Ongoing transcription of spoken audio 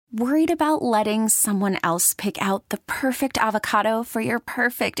Worried about letting someone else pick out the perfect avocado for your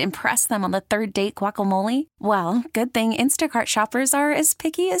perfect impress them on the third date guacamole? Well, good thing Instacart shoppers are as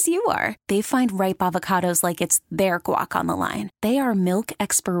picky as you are. They find ripe avocados like it's their guac on the line. They are milk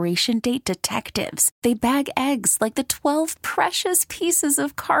expiration date detectives. They bag eggs like the 12 precious pieces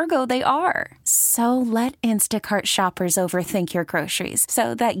of cargo they are. So let Instacart shoppers overthink your groceries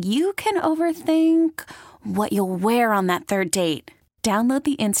so that you can overthink what you'll wear on that third date. Download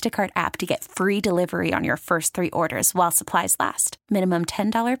the Instacart app to get free delivery on your first 3 orders while supplies last. Minimum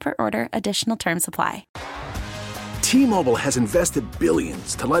 $10 per order. Additional terms apply. T-Mobile has invested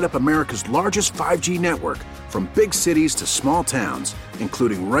billions to light up America's largest 5G network, from big cities to small towns,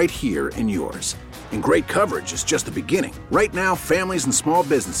 including right here in yours. And great coverage is just the beginning. Right now, families and small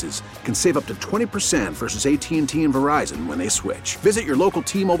businesses can save up to 20% versus AT&T and Verizon when they switch. Visit your local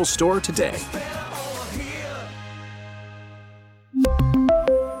T-Mobile store today.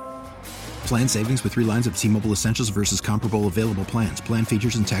 Plan savings with 3 lines of T-Mobile Essentials versus comparable available plans. Plan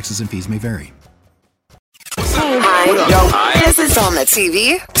features and taxes and fees may vary. Hi. This is on the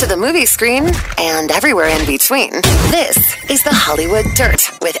TV, to the movie screen, and everywhere in between. This is the Hollywood Dirt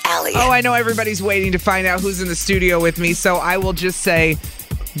with Allie. Oh, I know everybody's waiting to find out who's in the studio with me, so I will just say,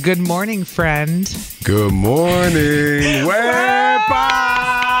 good morning, friend. Good morning. Whoa,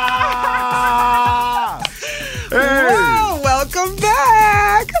 welcome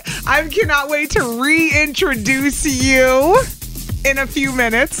back. I cannot wait to reintroduce you in a few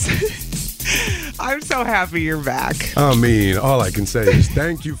minutes. I'm so happy you're back. I mean, all I can say is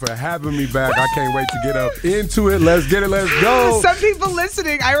thank you for having me back. I can't wait to get up into it. Let's get it. Let's go. Some people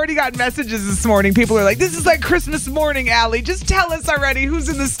listening, I already got messages this morning. People are like, this is like Christmas morning, Allie. Just tell us already who's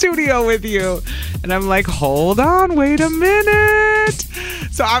in the studio with you. And I'm like, hold on, wait a minute.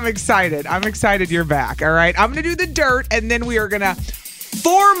 So I'm excited. I'm excited you're back, all right? I'm going to do the dirt, and then we are going to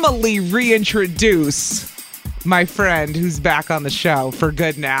formally reintroduce my friend who's back on the show for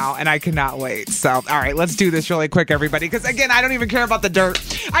good now, and I cannot wait. So, all right, let's do this really quick, everybody, because, again, I don't even care about the dirt.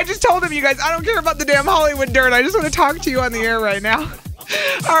 I just told him, you guys, I don't care about the damn Hollywood dirt. I just want to talk to you on the air right now.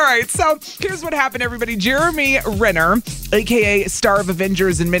 All right, so here's what happened, everybody. Jeremy Renner, a.k.a. star of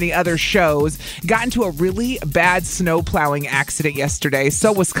Avengers and many other shows, got into a really bad snow plowing accident yesterday.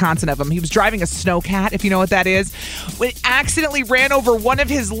 So Wisconsin of him. He was driving a snowcat, if you know what that is. When accidentally ran over one of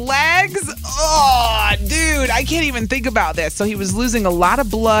his legs. Oh, dude, I can't even think about this. So he was losing a lot of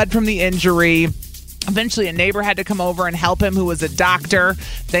blood from the injury. Eventually, a neighbor had to come over and help him, who was a doctor.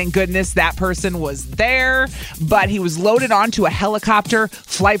 Thank goodness that person was there. But he was loaded onto a helicopter.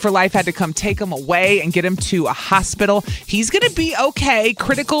 Flight for Life had to come take him away and get him to a hospital. He's going to be okay,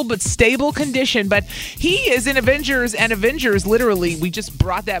 critical but stable condition. But he is in Avengers, and Avengers, literally, we just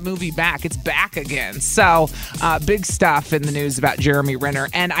brought that movie back. It's back again. So, big stuff in the news about Jeremy Renner.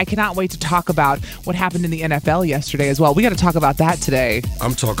 And I cannot wait to talk about what happened in the NFL yesterday as well. We got to talk about that today.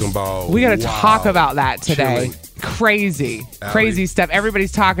 I'm talking about... We got to talk about that today. Chilling. Crazy stuff.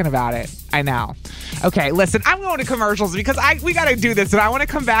 Everybody's talking about it. I know. Okay, listen, I'm going to commercials because we got to do this, and I want to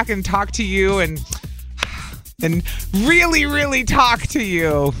come back and talk to you and really talk to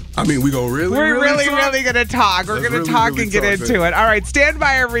you. I mean, we're really going to talk. We're going to talk and get into it. All right, stand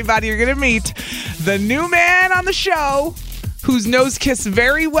by, everybody. You're going to meet the new man on the show whose knows Kiss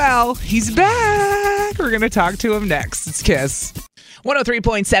very well. He's back. We're going to talk to him next. It's Kiss.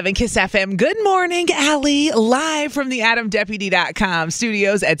 103.7 Kiss FM. Good morning, Allie. Live from the AdamDeputy.com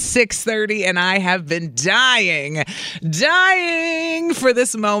studios at 6:30, and I have been dying for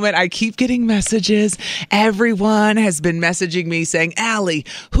this moment. I keep getting messages. Everyone has been messaging me saying, Allie,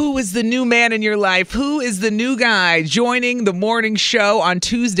 who is the new man in your life? Who is the new guy joining the morning show on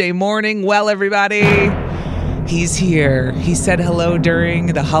Tuesday morning? Well, everybody, he's here. He said hello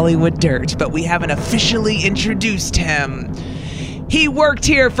during the Hollywood Dirt, but we haven't officially introduced him. He worked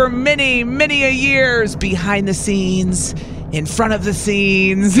here for many years, behind the scenes, in front of the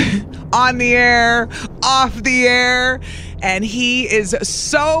scenes, on the air, off the air, and he is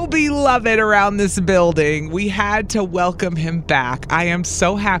so beloved around this building. We had to welcome him back. I am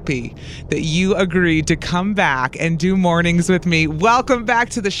so happy that you agreed to come back and do mornings with me. Welcome back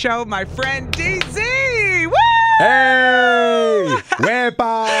to the show, my friend DZ. Woo! Hey!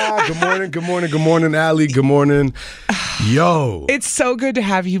 Wepa! Good morning, Allie. Good morning. Yo. It's so good to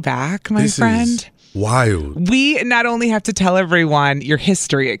have you back, my friend. Is wild. We not only have to tell everyone your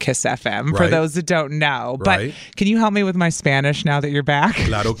history at Kiss FM, for Right. those that don't know, but Right. can you help me with my Spanish now that you're back?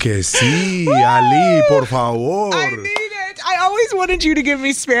 Claro que sí, Ali, por favor. I need it. I always wanted you to give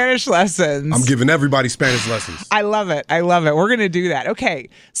me Spanish lessons. I'm giving everybody Spanish lessons. I love it. We're going to do that. Okay.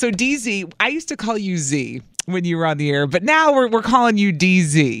 So DZ, I used to call you Z. when you were on the air. But now we're calling you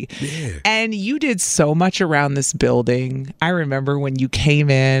DZ. Yeah. And you did so much around this building. I remember when you came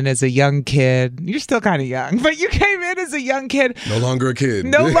in as a young kid. You're still kind of young, but you came in as a young kid. No longer a kid.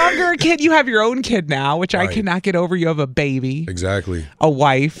 No longer a kid. You have your own kid now, which I Right. cannot get over. You have a baby. Exactly. A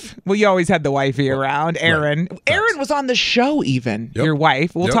wife. Well, you always had the wifey around. Erin. Right. Erin was on the show even, Yep. your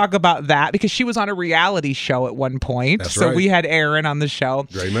wife. We'll Yep. talk about that because she was on a reality show at one point. That's so right. we had Erin on the show.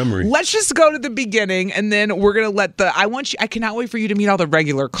 Great memory. Let's just go to the beginning and then we're going to let I cannot wait for you to meet all the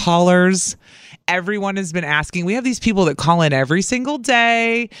regular callers. Everyone has been asking. We have these people that call in every single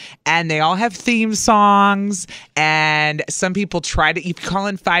day and they all have theme songs. And some people try to, if you call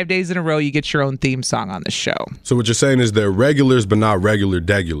in 5 days in a row, you get your own theme song on the show. So what you're saying is they're regulars, but not regular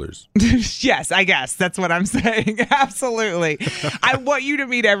degulars. Yes, I guess that's what I'm saying. Absolutely. I want you to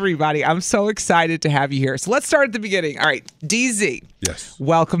meet everybody. I'm so excited to have you here. So let's start at the beginning. All right, DZ. Yes.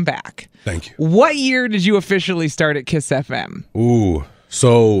 Welcome back. Thank you. What year did you officially start at Kiss FM? Ooh.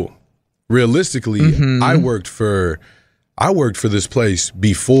 So realistically, I worked for this place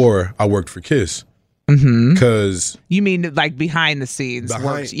before I worked for Kiss. Because You mean like behind the scenes?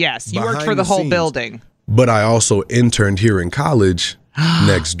 Behind- Yes, you worked behind for the the whole scenes. building. but I also interned here in college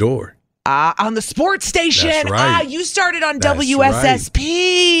next door. On the sports station. That's right. You started on That's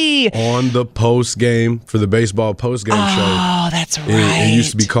WSSP. On the post game for the baseball post game show. Oh, that's right. It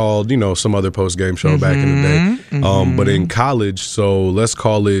used to be called, some other post game show back in the day. But in college, so let's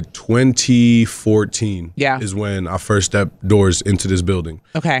call it 2014 is when I first stepped doors into this building.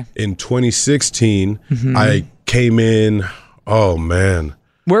 Okay. In 2016, I came in, oh man.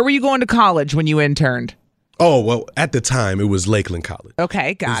 Where were you going to college when you interned? Oh, well, at the time, it was Lakeland College.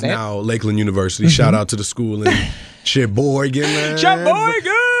 Okay, got It's it. now Lakeland University. Shout out to the school in Sheboygan, man. Sheboygan!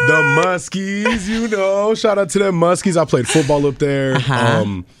 The Muskies, Shout out to them Muskies. I played football up there.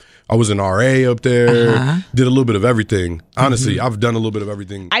 I was an RA up there. Did a little bit of everything. Honestly, I've done a little bit of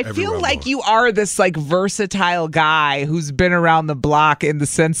everything. I feel like you are this versatile guy who's been around the block in the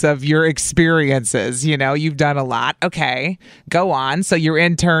sense of your experiences. You've done a lot. Okay, go on. So you're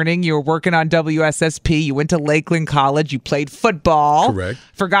interning. You were working on WSSP. You went to Lakeland College. You played football. Correct.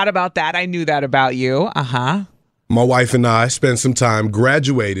 Forgot about that. I knew that about you. My wife and I spent some time,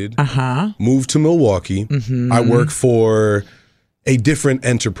 graduated, moved to Milwaukee. I work for a different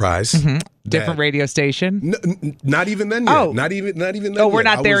enterprise. Different radio station. Not even then yet. Oh. Not even then Oh, we're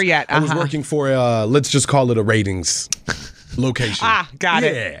yet. not there yet. I was working for let's just call it a ratings location. Got Yeah.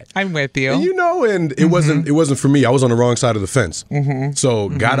 it. I'm with you. And it wasn't for me. I was on the wrong side of the fence. So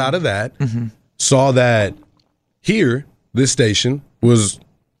got out of that, saw that here, this station was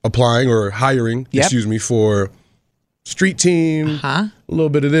applying or hiring, for street team, a little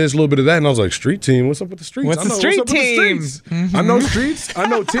bit of this, a little bit of that. And I was like, street team? What's up with the streets? What's the street team? I know streets. I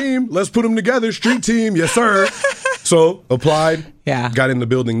know team. Let's put them together. Street team. Yes, sir. So applied. Yeah. Got in the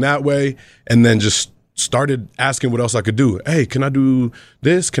building that way. And then just started asking what else I could do. Hey, can I do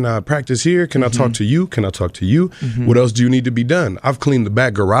this? Can I practice here? Can I talk to you? Can I talk to you? What else do you need to be done? I've cleaned the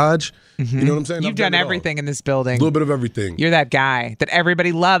back garage. You know what I'm saying? You've done everything in this building. A little bit of everything. You're that guy that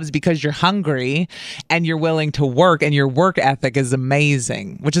everybody loves because you're hungry and you're willing to work, and your work ethic is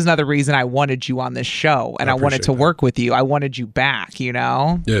amazing, which is another reason I wanted you on this show and I wanted to work with you. I wanted you back, Yeah,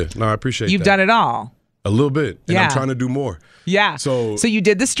 no, I appreciate that. You've done it all. A little bit. And Yeah. I'm trying to do more. Yeah. So you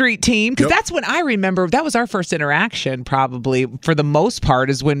did the street team, because that's when I remember that was our first interaction, probably for the most part,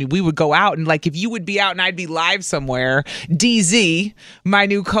 is when we would go out and if you would be out and I'd be live somewhere. DZ, my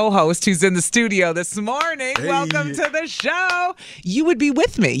new co-host who's in the studio this morning, welcome to the show. You would be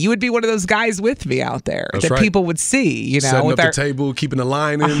with me. You would be one of those guys with me out there that people would see, setting with up the table, keeping the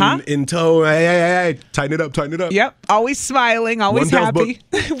line in tow. Hey, tighten it up, tighten it up. Yep. Always smiling, always One happy.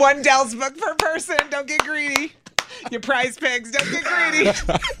 One Dell's book per person. Don't get greedy. Your prize pigs, don't get greedy.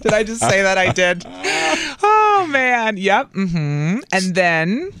 Did I just say that? I did. Oh, man. Yep. And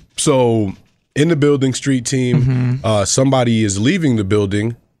then? So in the building, street team, somebody is leaving the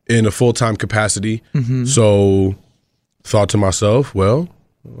building in a full-time capacity. So thought to myself,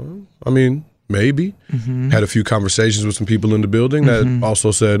 maybe. Had a few conversations with some people in the building that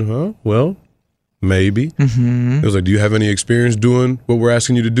also said, maybe. It was like, do you have any experience doing what we're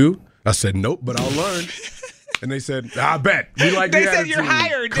asking you to do? I said, nope, but I'll learn. And they said, I bet. We like They the said you're attitude.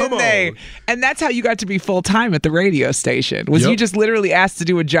 hired, Come didn't they? on. And that's how you got to be full-time at the radio station. Was Yep. you just literally asked to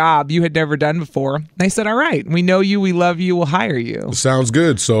do a job you had never done before? They said, all right, we know you, we love you, we'll hire you. Sounds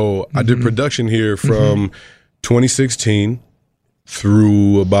good. So I did production here from 2016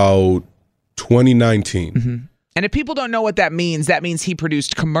 through about 2019. And if people don't know what that means he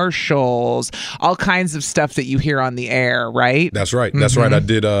produced commercials, all kinds of stuff that you hear on the air, right? That's right. That's right. I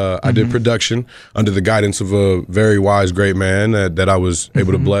did production under the guidance of a very wise, great man that I was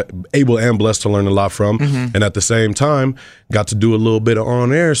able and blessed to learn a lot from. And at the same time, got to do a little bit of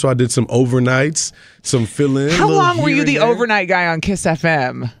on air. So I did some overnights, some fill-in. How long were you the overnight guy on Kiss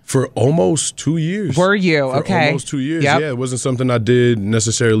FM? For almost 2 years. Were you? Okay. Almost 2 years. Yep. Yeah, it wasn't something I did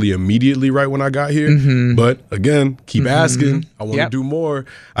necessarily immediately right when I got here. But again, keep asking. I want to do more.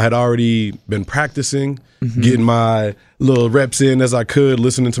 I had already been practicing, getting my little reps in as I could,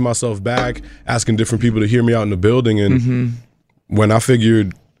 listening to myself back, asking different people to hear me out in the building. And when I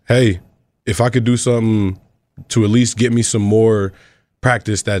figured, hey, if I could do something to at least get me some more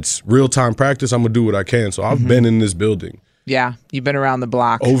practice that's real-time practice, I'm going to do what I can. So I've been in this building. Yeah, you've been around the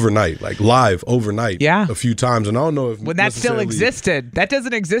block. Overnight, like live overnight a few times. And I don't know if when that still existed. That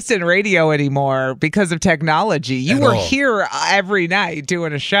doesn't exist in radio anymore because of technology. You were here every night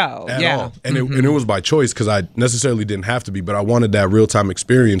doing a show. At all. And it was by choice because I necessarily didn't have to be, but I wanted that real-time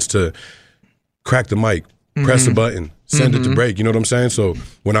experience to crack the mic, press a button, send it to break. You know what I'm saying? So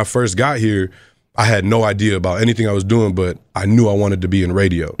when I first got here, I had no idea about anything I was doing, but I knew I wanted to be in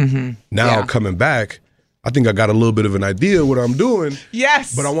radio. Now coming back, I think I got a little bit of an idea of what I'm doing.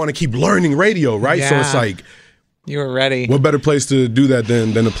 Yes. But I want to keep learning radio, right? Yeah. So it's like, you were ready. What better place to do that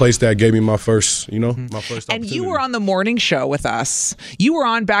than a place that gave me my first, my first opportunity. And you were on the morning show with us. You were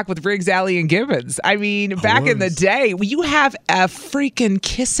on back with Riggs, Alley, and Gibbons. I mean, back in the day, you have a freaking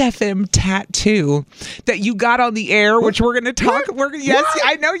Kiss FM tattoo that you got on the air, which we're going to talk. Yes,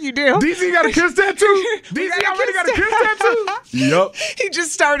 I know you do. DZ got a Kiss tattoo? DZ already got a Kiss tattoo? Yup. He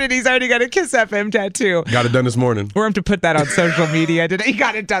just started. He's already got a Kiss FM tattoo. Got it done this morning. We're going to put that on social media today. He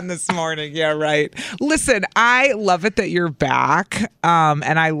got it done this morning. Yeah, right. Listen, I love it that you're back,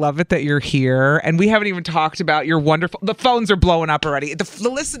 and I love it that you're here. And we haven't even talked about your wonderful. The phones are blowing up already.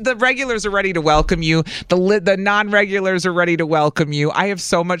 The regulars are ready to welcome you. The non-regulars are ready to welcome you. I have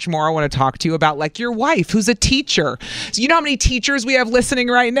so much more I want to talk to you about, like your wife, who's a teacher. So you know how many teachers we have listening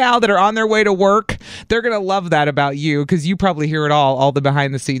right now that are on their way to work? They're gonna love that about you because you probably hear it all the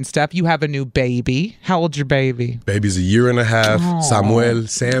behind-the-scenes stuff. You have a new baby. How old's your baby? Baby's a year and a half. Aww. Samuel,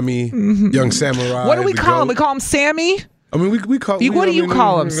 Sammy, young samurai. What do we call him? We call him Sammy. I mean, we call you. What do you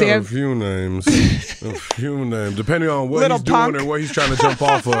call him, Sam? A few names, depending on what he's doing or what he's trying to jump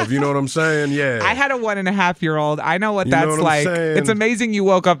off of. You know what I'm saying? Yeah. I had a 1.5-year-old. I know what that's like. It's amazing you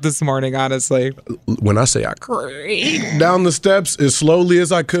woke up this morning. Honestly, when I say I creeped down the steps as slowly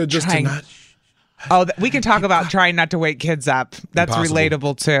as I could, just to not. Oh, we can talk about trying not to wake kids up. That's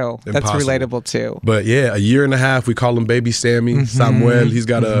relatable too. That's relatable too. But yeah, a year and a half. We call him Baby Sammy. Samuel. He's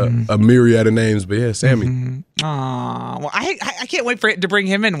got a myriad of names, but yeah, Sammy. Aw, well, I can't wait for it to bring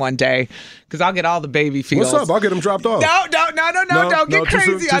him in one day because I'll get all the baby feels. What's up? I'll get him dropped off. No, don't get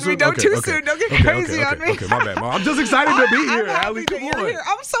crazy on me. Don't too soon. Don't get crazy on me. Okay, my bad, Mom. I'm just excited to be here, Allie. Come on.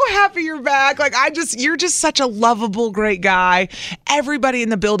 I'm so happy you're back. Like you're just such a lovable, great guy. Everybody in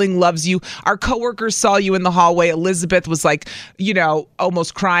the building loves you. Our coworkers saw you in the hallway. Elizabeth was like,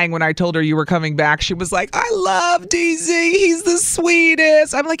 almost crying when I told her you were coming back. She was like, I love DZ. He's the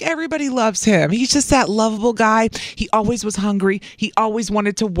sweetest. I'm like, everybody loves him. He's just that lovable guy. He always was hungry. He always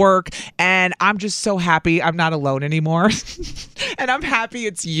wanted to work. And I'm just so happy I'm not alone anymore. And I'm happy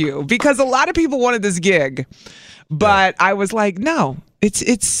it's you because a lot of people wanted this gig. But I was like, no, it's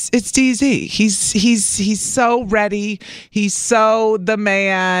DZ. He's so ready. He's so the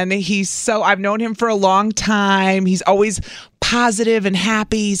man. I've known him for a long time. He's always positive and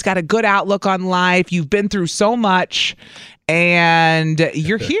happy. He's got a good outlook on life. You've been through so much. And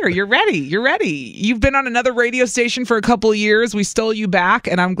you're here. You're ready. You've been on another radio station for a couple of years. We stole you back,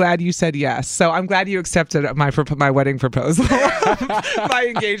 and I'm glad you said yes. So I'm glad you accepted my wedding proposal,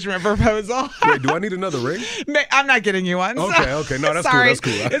 my engagement proposal. Wait, do I need another ring? I'm not getting you one. Okay. No, that's sorry.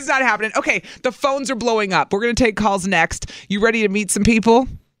 Cool. That's cool. It's not happening. Okay, the phones are blowing up. We're going to take calls next. You ready to meet some people?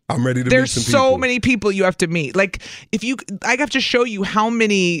 I'm ready to meet There's some people. so many people you have to meet. Like, I have to show you how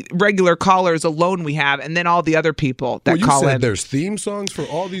many regular callers alone we have, and then all the other people that call in. You said there's theme songs for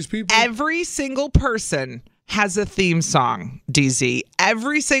all these people? Every single person has a theme song, DZ.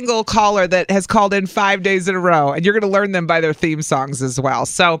 Every single caller that has called in 5 days in a row, and you're going to learn them by their theme songs as well.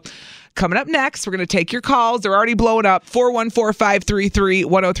 So coming up next, we're going to take your calls. They're already blowing up.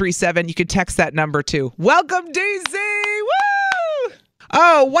 414-533-1037. You can text that number too. Welcome, DZ. Woo!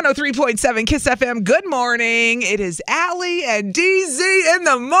 Oh, 103.7 Kiss FM. Good morning. It is Allie and DZ in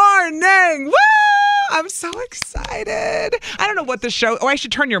the morning. Woo! I'm so excited. I don't know what the show. Oh, I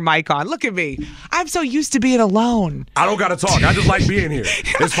should turn your mic on. Look at me. I'm so used to being alone. I don't got to talk. I just like being here.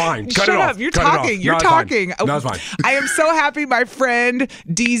 It's fine. Cut Shut it up. off. You're Cut it off. talking. You're No, it's talking. fine. No, it's fine. I am so happy my friend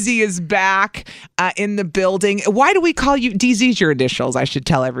DZ is back in the building. Why do we call you DZ's your initials? I should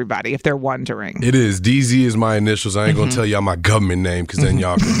tell everybody if they're wondering. It is. DZ is my initials. I ain't going to tell y'all my government name because then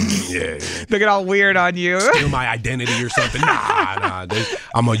y'all can, yeah. They get all weird on you. Steal my identity or something. Nah.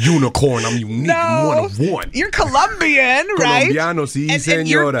 I'm a unicorn. I'm unique. I'm one of one. You're Colombian, right? Colombiano, sí, And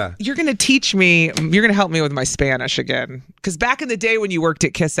señora. you're going to teach me, you're going to help me with my Spanish again. Because back in the day when you worked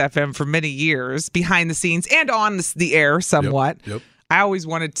at Kiss FM for many years, behind the scenes and on the air somewhat, Yep. I always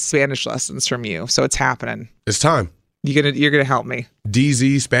wanted Spanish lessons from you. So it's happening. It's time. You're gonna help me.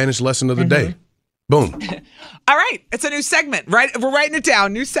 DZ Spanish lesson of the day. Boom. All right. It's a new segment, right? We're writing it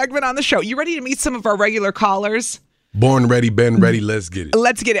down. New segment on the show. You ready to meet some of our regular callers? Born ready, been ready. Let's get it.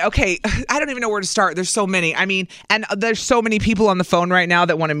 Let's get it. Okay. I don't even know where to start. There's so many. I mean, and there's so many people on the phone right now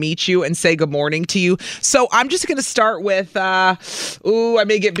that want to meet you and say good morning to you. So I'm just going to start with, I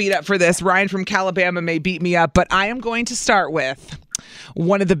may get beat up for this. Ryan from Calabama may beat me up, but I am going to start with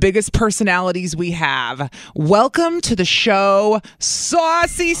one of the biggest personalities we have. Welcome to the show,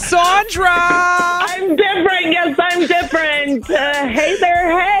 Saucy Sandra. I'm different. Yes, I'm different. Hey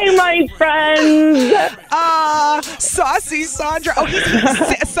there. Hey, my friends. Saucy Sandra. Oh,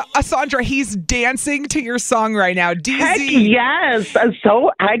 Sandra, he's dancing to your song right now. DZ. Heck yes. So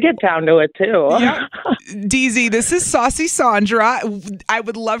I get down to it, too. Yep. DZ, this is Saucy Sandra. I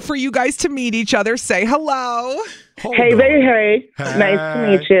would love for you guys to meet each other. Say hello. Hey there. Hey. Nice to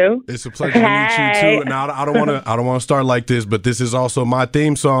meet you. It's a pleasure to meet you too. Now I don't want to start like this, but this is also my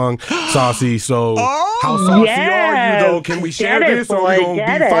theme song, Saucy. So how saucy are you though? Can we share this, or are we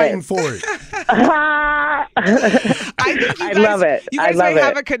gonna be fighting for it? I love it. You guys might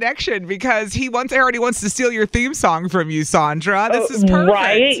have a connection because he already wants to steal your theme song from you, Sandra. This is perfect.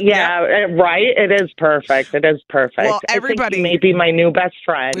 Right? Yeah. Right. It is perfect. It is perfect. Well, everybody, I think he may be my new best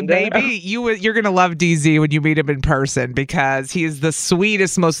friend. Maybe you're gonna love DZ when you meet him in person because he is the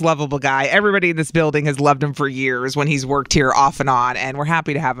sweetest, most lovable guy. Everybody in this building has loved him for years when he's worked here off and on, and we're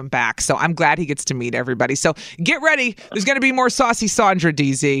happy to have him back. So I'm glad he gets to meet everybody. So get ready. There's going to be more Saucy Sandra,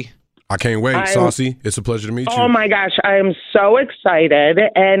 DZ. I can't wait, Saucy. It's a pleasure to meet you. Oh my gosh, I am so excited,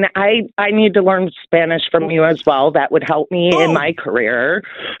 and I need to learn Spanish from you as well. That would help me in my career.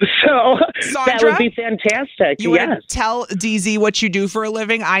 So Sandra, that would be fantastic. You want to tell DZ what you do for a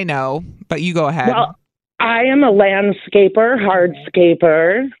living? I know, but you go ahead. Well, I am a landscaper,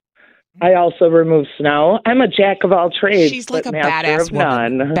 hardscaper. I also remove snow. I'm a jack of all trades. She's like a master badass of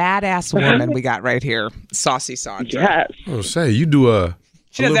none. woman. Badass woman we got right here. Saucy Sandra. Yes. Oh, say you do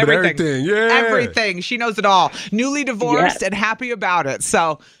she does everything. Yeah. Everything. She knows it all. Newly divorced and happy about it.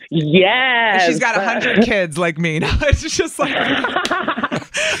 So yes. She's got 100 kids like me. No, it's just like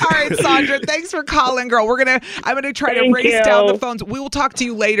all right, Sandra, thanks for calling, girl. I'm gonna try to race down the phones. We will talk to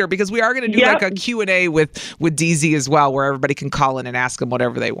you later because we are gonna do like a Q&A with DZ as well, where everybody can call in and ask him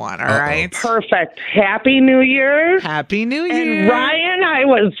whatever they want. All right. Perfect. Happy New Year. Happy New Year. And Ryan, I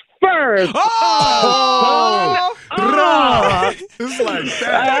was first. It's like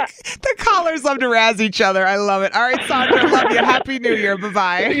that. The callers love to razz each other. I love it. All right, Sandra, love you. Happy New Year.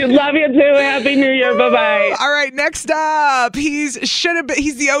 Bye-bye. Love you too. Happy New Year. Bye-bye. All right, next up, he's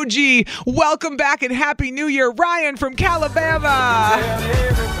the OG. Welcome back and Happy New Year, Ryan from Calabama.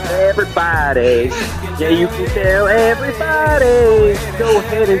 Everybody. Yeah, you can tell everybody. Go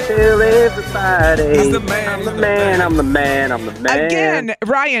ahead and tell everybody. He's the man. I'm the man. I'm the man. I'm the man. Again,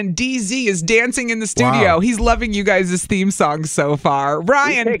 Ryan, DZ is dancing in the studio. Wow. He's loving you guys' theme song so far.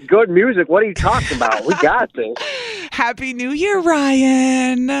 Ryan. We pick good music. What are you talking about? We got this. Happy New Year,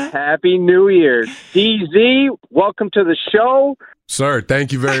 Ryan. Happy New Year. DZ, welcome to the show. Sir,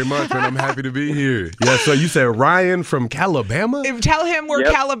 thank you very much, man. I'm happy to be here. Yeah, so you said Ryan from Calabama? Tell him where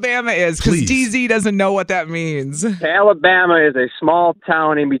Calabama is, because DZ doesn't know what that means. Alabama is a small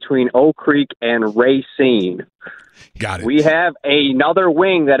town in between Oak Creek and Racine. Got it. We have another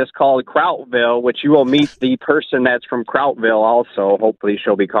wing that is called Krautville, which you will meet the person that's from Krautville also. Hopefully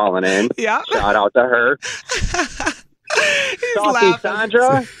she'll be calling in. Yeah. Shout out to her. Saucy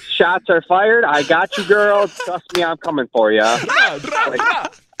Sandra, shots are fired. I got you, girl. Trust me, I'm coming for you.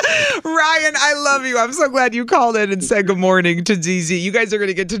 Ryan, I love you. I'm so glad you called in and said good morning to DZ. You guys are going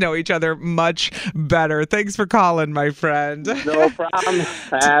to get to know each other much better. Thanks for calling, my friend. No problem.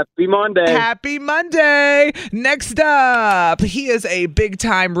 Happy Monday. Happy Monday. Next up, he is a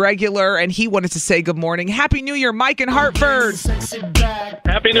big-time regular, and he wanted to say good morning. Happy New Year, Mike in Hartford.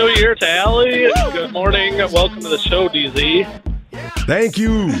 Happy New Year to Allie. Good morning. Welcome to the show, DZ. Thank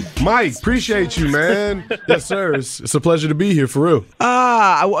you, Mike. Appreciate you, man. Yes, sir. It's a pleasure to be here, for real.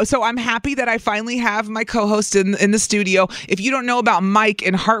 So I'm happy that I finally have my co-host in the studio. If you don't know about Mike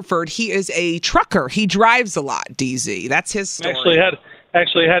in Hartford, he is a trucker. He drives a lot, DZ. That's his story.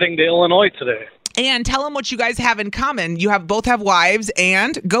 Actually heading to Illinois today. And tell him what you guys have in common. You both have wives,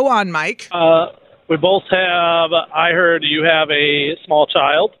 and go on, Mike. We both have, I heard you have a small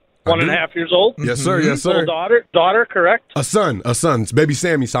child, 1.5 years old. Yes, sir. Yes, sir. Daughter, correct? A son. It's baby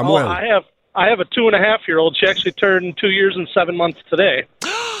Sammy Samuel. I have a 2.5-year-old. She actually turned 2 years and 7 months today.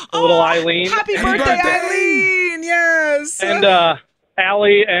 Little Eileen. Happy birthday, Eileen! Yes. And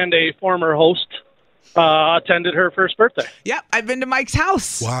Allie and a former host attended her first birthday. Yep, I've been to Mike's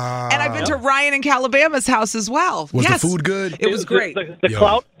house. Wow. And I've been to Ryan and Calabama's house as well. Was the food good? It was great.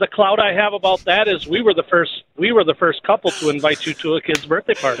 The clout I have about that is we were the first couple to invite you to a kid's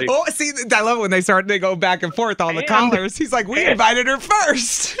birthday party. Oh, see, I love it when they go back and forth on the callers. He's like, we invited her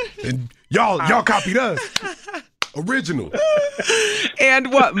first. And y'all copied us. Original.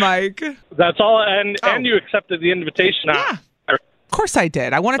 And what, Mike? That's all. And you accepted the invitation. Yeah. Of course I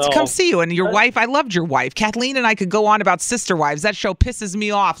did. I wanted to come see you. And your wife, I loved your wife. Kathleen and I could go on about sister wives. That show pisses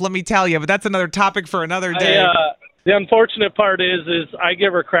me off, let me tell you. But that's another topic for another day. The unfortunate part is I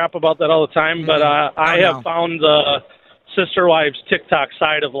give her crap about that all the time. But I have found the sister wives TikTok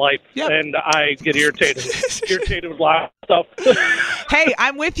side of life. Yep. And I get irritated with a lot of stuff. Hey,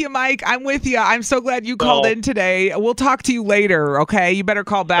 I'm with you, Mike. I'm with you. I'm so glad you called in today. We'll talk to you later, okay? You better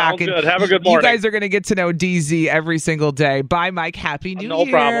call back. Sounds good. Have a good morning. You guys are going to get to know DZ every single day. Bye, Mike. Happy New Year. No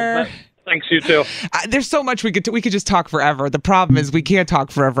problem. Thanks, you too. There's so much we could just talk forever. The problem is we can't talk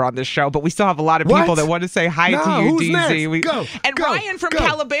forever on this show, but we still have a lot of people that want to say hi to you, DZ. Ryan from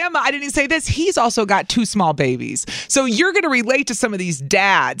Calabama, I didn't say this, he's also got 2 small babies. So you're going to relate to some of these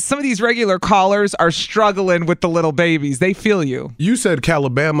dads. Some of these regular callers are struggling with the little babies. They feel you. You said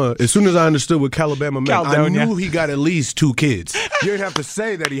Calabama. As soon as I understood what Calabama meant, I knew he got at least 2 kids. You didn't have to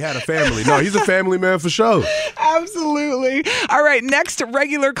say that he had a family. No, he's a family man for sure. Absolutely. All right, next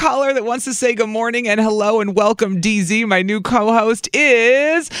regular caller that wants to say good morning and hello and welcome DZ, my new co-host,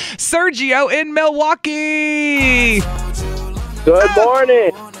 is Sergio in Milwaukee. Good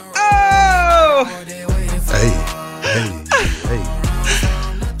morning. Oh! Hey.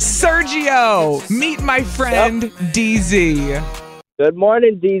 Sergio, meet my friend DZ. Good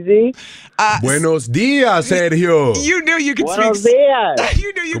morning, DZ. Buenos días, Sergio. You knew you could Buenos speak. días.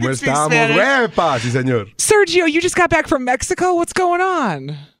 You knew you could speak Spanish. Sí, señor. Sergio, you just got back from Mexico. What's going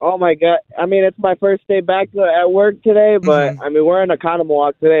on? Oh my God! I mean, it's my first day back at work today, but I mean, we're in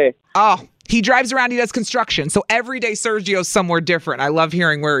Economwalk today. Oh, he drives around. He does construction. So every day, Sergio's somewhere different. I love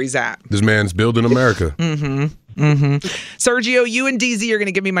hearing where he's at. This man's building America. Sergio, you and DZ are going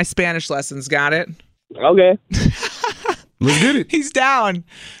to give me my Spanish lessons. Got it? Okay. Let's get it. He's down.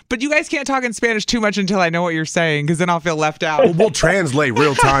 But you guys can't talk in Spanish too much until I know what you're saying, because then I'll feel left out. Well, we'll translate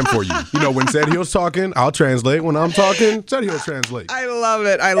real time for you. You know, when Sergio's talking, I'll translate. When I'm talking, Sergio'll translate. I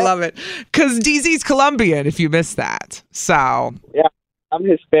love it. Because DZ's Colombian, if you missed that. So. Yeah, I'm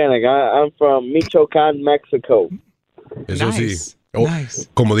Hispanic. I'm from Michoacan, Mexico. Eso nice. Sí. Oh, nice.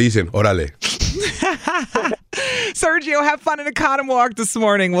 Como dicen, órale. Sergio, have fun in Economwalk this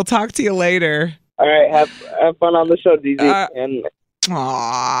morning. We'll talk to you later. All right, have fun on the show, DZ.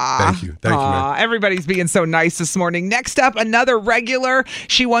 Thank you, man. Everybody's being so nice this morning. Next up, another regular.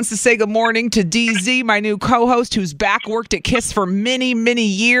 She wants to say good morning to DZ, my new co-host, who's back, worked at KISS for many, many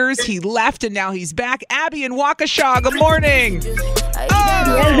years. He left and now he's back. Abby in Waukesha, good morning.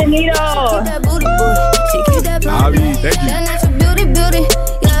 Bienvenido. Abby, thank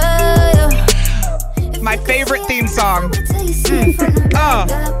you. My favorite theme song.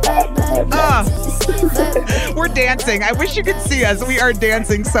 We're dancing. I wish you could see us. We are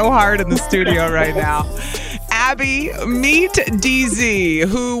dancing so hard in the studio right now. Abby, meet DZ,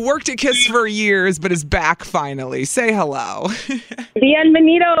 who worked at KISS for years but is back finally. Say hello.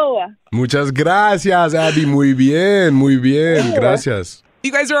 Bienvenido. Muchas gracias, Abby. Muy bien. Gracias.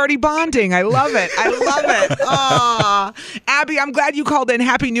 You guys are already bonding. I love it. Abby, I'm glad you called in.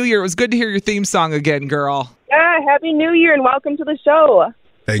 Happy New Year. It was good to hear your theme song again, girl. Yeah, Happy New Year and welcome to the show.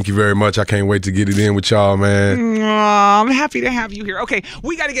 Thank you very much. I can't wait to get it in with y'all, man. I'm happy to have you here. Okay,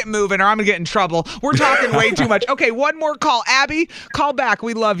 we got to get moving or I'm going to get in trouble. We're talking way too much. Okay, one more call. Abby, call back.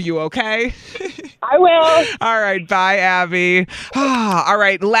 We love you, okay? I will. All right, bye, Abby. All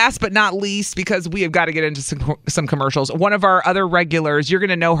right, last but not least, because we have got to get into some commercials, one of our other regulars, you're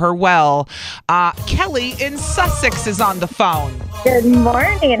going to know her well. Kelly in Sussex is on the phone. Good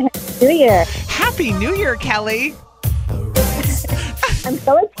morning and Happy New Year. Happy New Year, Kelly. I'm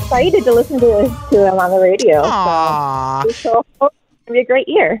so excited to listen to him on the radio. Aww. So it's going to be a great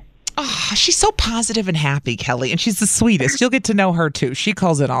year. Oh, she's so positive and happy, Kelly, and she's the sweetest. You'll get to know her, too. She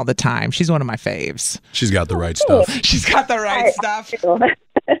calls it all the time. She's one of my faves. She's got the right stuff. She's got the right stuff. It's going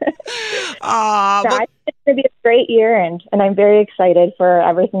to be a great year, and I'm very excited for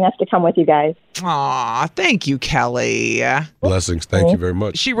everything that's to come with you guys. Aw, thank you, Kelly. Blessings. Thank you very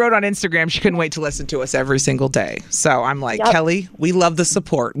much. She wrote on Instagram she couldn't wait to listen to us every single day. So I'm like, Kelly, we love the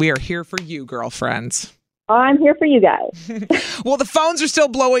support. We are here for you, girlfriends. I'm here for you guys. Well, the phones are still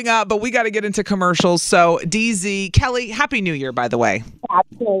blowing up, but we got to get into commercials. So, DZ, Kelly, Happy New Year, by the way.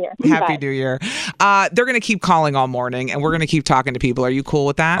 Happy New Year. Happy New Year. They're going to keep calling all morning, and we're going to keep talking to people. Are you cool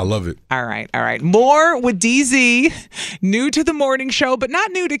with that? I love it. All right. More with DZ, new to the morning show, but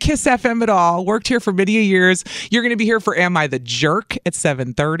not new to Kiss FM at all. Worked here for many years. You're going to be here for Am I the Jerk at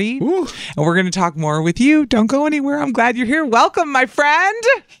 7:30. Ooh. And we're going to talk more with you. Don't go anywhere. I'm glad you're here. Welcome, my friend.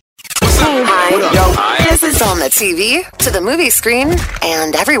 Hi. This is on the TV, to the movie screen,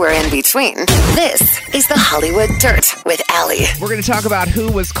 and everywhere in between. This is the Hollywood Dirt with Allie. We're going to talk about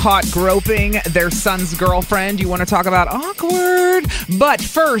who was caught groping their son's girlfriend. You want to talk about awkward? But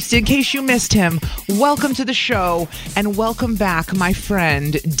first, in case you missed him, welcome to the show and welcome back, my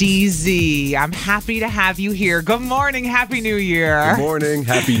friend, DZ. I'm happy to have you here. Good morning. Happy New Year. Good morning.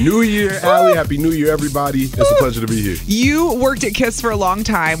 Happy New Year, Allie. Happy New Year, everybody. It's a pleasure to be here. You worked at Kiss for a long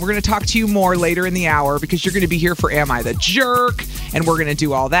time. We're going to talk to you more later in the hour because you're going to be here for Am I the Jerk? And we're going to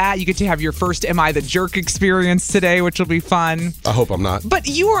do all that. You get to have your first Am I the Jerk experience today, which will be fun. I hope I'm not. But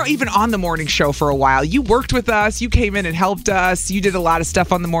you were even on the morning show for a while. You worked with us. You came in and helped us. You did a lot of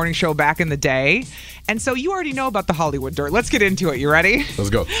stuff on the morning show back in the day. And so you already know about the Hollywood Dirt. Let's get into it. You ready? Let's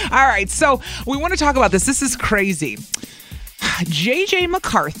go. All right. So we want to talk about this. This is crazy. JJ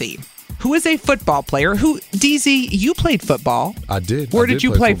McCarthy, who is a football player, DZ, you played football. I did. Where did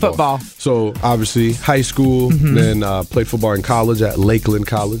you play football? So, obviously, high school, then played football in college at Lakeland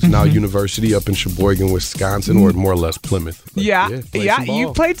College, now university up in Sheboygan, Wisconsin, or more or less Plymouth. But yeah,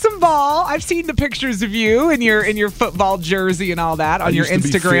 you played some ball. I've seen the pictures of you in your football jersey and all that on your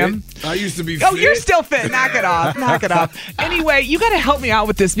Instagram. I used to be fit. Oh, you're still fit. Knock it off. Knock it off. Anyway, you got to help me out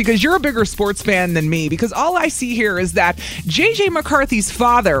with this because you're a bigger sports fan than me, because all I see here is that JJ McCarthy's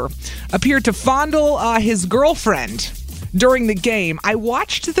father appeared to fondle his girlfriend during the game. I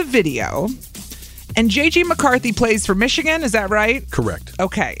watched the video, and JJ McCarthy plays for Michigan. Is that right? Correct.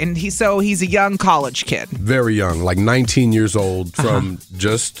 Okay, and he's a young college kid. Very young, like 19 years old, from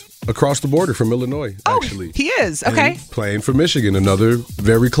just across the border from Illinois, actually. Oh, he is. Okay. And playing for Michigan, another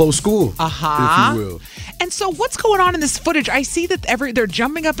very close school, if you will. And so what's going on in this footage? I see that they're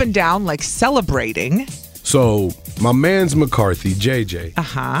jumping up and down, like celebrating. So my man's McCarthy,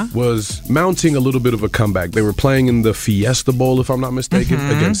 JJ, was mounting a little bit of a comeback. They were playing in the Fiesta Bowl, if I'm not mistaken,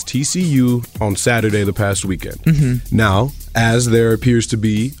 against TCU on Saturday the past weekend. Now, as there appears to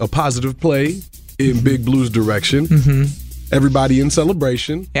be a positive play in Big Blue's direction, everybody in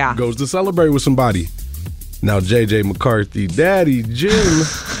celebration goes to celebrate with somebody. Now, JJ McCarthy, Daddy Jim,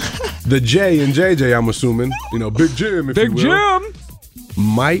 the J in JJ, I'm assuming, Big Jim, if you will. Big Jim!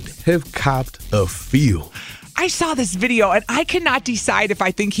 Might have copped a feel. I saw this video, and I cannot decide if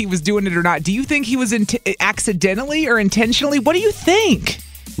I think he was doing it or not. Do you think he was accidentally or intentionally? What do you think?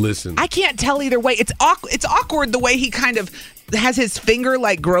 Listen. I can't tell either way. It's awkward the way he kind of has his finger,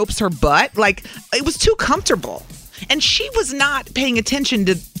 like, gropes her butt. Like, it was too comfortable. And she was not paying attention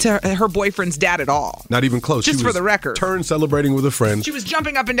to her boyfriend's dad at all. Not even close. Just for the record. Turned celebrating with a friend. She was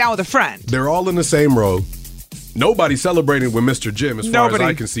jumping up and down with a friend. They're all in the same row. Nobody celebrated with Mr. Jim as far as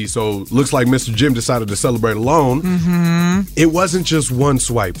I can see. So looks like Mr. Jim decided to celebrate alone. It wasn't just one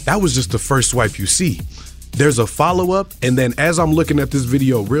swipe. That was just the first swipe you see. There's a follow-up, and then as I'm looking at this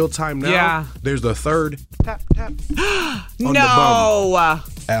video real time now, there's the third tap, tap on the bum.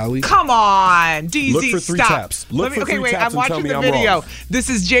 Allie. Come on, DZ, look for three taps. Look for three taps. I'm watching the video. Wrong. This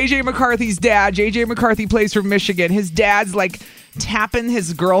is JJ McCarthy's dad. JJ McCarthy plays for Michigan. His dad's like tapping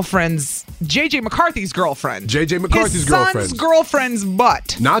his girlfriend's, JJ McCarthy's girlfriend. JJ McCarthy's girlfriend. His son's girlfriend's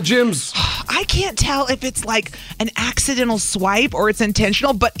butt. Not Jim's. I can't tell if it's like an accidental swipe or it's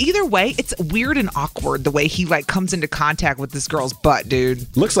intentional, but either way, it's weird and awkward the way he like comes into contact with this girl's butt,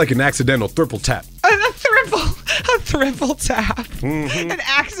 dude. Looks like an accidental triple tap. A triple tap.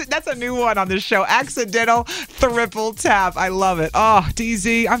 That's a new one on this show. Accidental triple tap. I love it. Oh,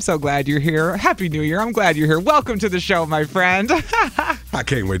 DZ, I'm so glad you're here. Happy New Year. I'm glad you're here. Welcome to the show, my friend. I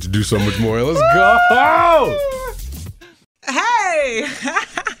can't wait to do so much more. Let's go. Hey.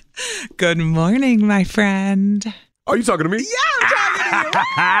 Good morning, my friend. Are you talking to me? Yeah, I'm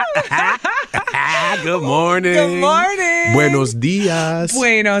talking to you. Good morning. Good morning. Buenos dias.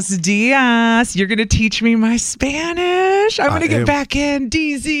 Buenos dias. You're going to teach me my Spanish. I'm going to get back in.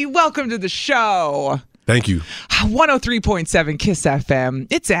 DZ, welcome to the show. Thank you. 103.7 Kiss FM.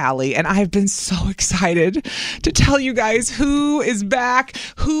 It's Allie, and I've been so excited to tell you guys who is back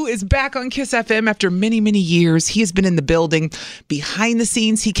on Kiss FM after many, many years. He has been in the building behind the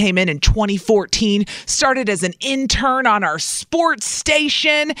scenes. He came in 2014, started as an intern on our sports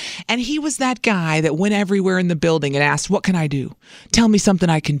station, and he was that guy that went everywhere in the building and asked, what can I do? Tell me something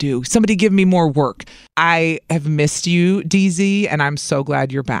I can do. Somebody give me more work. I have missed you, DZ, and I'm so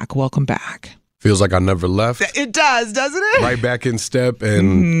glad you're back. Welcome back. Feels like I never left. It does, doesn't it? Right back in step,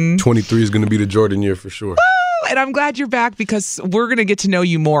 and 23 is going to be the Jordan year for sure. And I'm glad you're back because we're going to get to know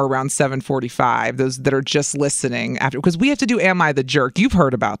you more around 7:45, those that are just listening after, because we have to do Am I the Jerk? You've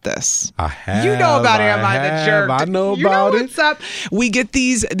heard about this. I have. You know about Am I the Jerk. I know you about know it. What's up? We get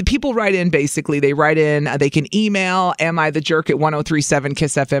these, the people write in basically. They write in, they can email Am I the Jerk at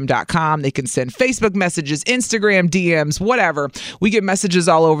 1037kissfm.com. They can send Facebook messages, Instagram, DMs, whatever. We get messages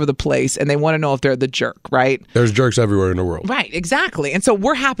all over the place and they want to know if they're the jerk, right? There's jerks everywhere in the world. Right, exactly. And so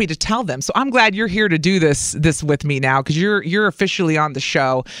we're happy to tell them. So I'm glad you're here to do this with me now because you're officially on the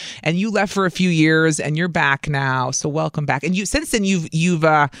show and you left for a few years and you're back now. So welcome back. And since then you've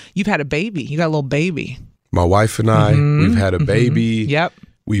had a baby. You got a little baby. My wife and I, we've had a baby. Yep.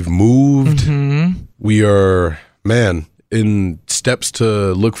 We've moved. We are, in steps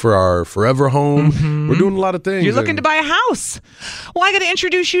to look for our forever home. We're doing a lot of things. You're looking to buy a house. Well, I got to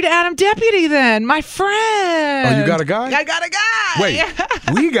introduce you to Adam Deputy then, my friend. Oh, you got a guy? I got a guy. Wait,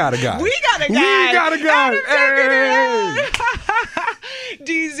 we got a guy. We got a guy. We got a guy. Adam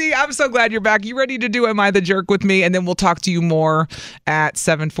DZ, I'm so glad you're back. You ready to do Am I the Jerk with me? And then we'll talk to you more at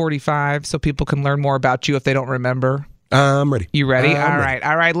 7:45 so people can learn more about you if they don't remember. I'm ready. You ready? All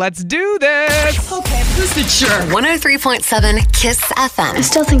right. Let's do this. Okay, who's the jerk? 103.7 Kiss FM. I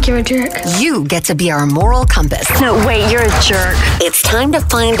still think you're a jerk. You get to be our moral compass. No, wait, you're a jerk. It's time to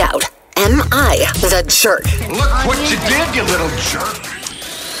find out. Am I the jerk? Look what you did, you little jerk.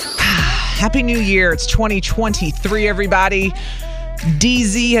 Happy New Year. It's 2023, everybody.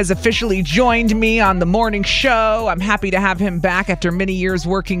 DZ has officially joined me on the morning show. I'm happy to have him back after many years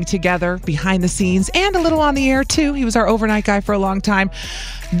working together behind the scenes and a little on the air too. He was our overnight guy for a long time.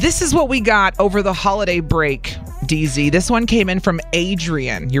 This is what we got over the holiday break, DZ. This one came in from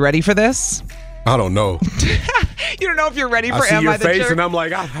Adrian. You ready for this? I don't know. You don't know if you're ready for Am I the Jerk? I see your face and I'm like,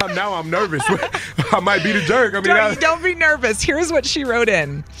 now I'm nervous. I might be the jerk. Don't be nervous. Here's what she wrote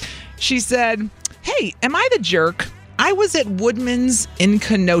in. She said, hey, am I the jerk? I was at Woodman's in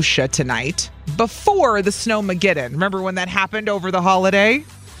Kenosha tonight before the Snowmageddon. Remember when that happened over the holiday?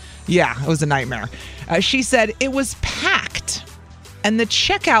 Yeah, it was a nightmare. She said it was packed and the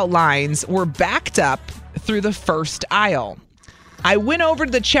checkout lines were backed up through the first aisle. I went over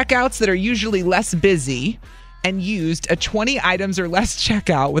to the checkouts that are usually less busy and used a 20 items or less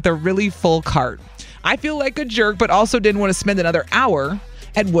checkout with a really full cart. I feel like a jerk, but also didn't want to spend another hour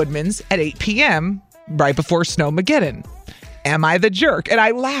at Woodman's at 8 p.m. right before Snowmageddon. Am I the jerk? And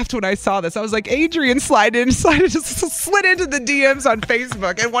I laughed when I saw this. I was like, Adrian slid into the DMs on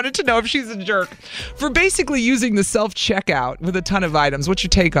Facebook and wanted to know if she's a jerk for basically using the self-checkout with a ton of items. What's your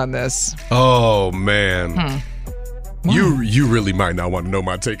take on this? Oh, man. You really might not want to know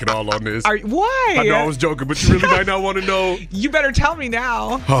my take at all on this. Why? I know I was joking, but you really might not want to know. You better tell me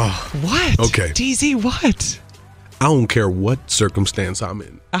now. What? Okay. DZ, what? I don't care what circumstance I'm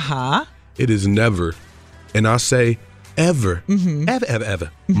in. Uh-huh. It is never, and I say ever,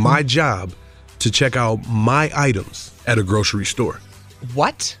 ever, my job to check out my items at a grocery store.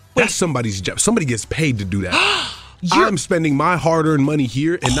 What? That's somebody's job. Somebody gets paid to do that. I'm spending my hard-earned money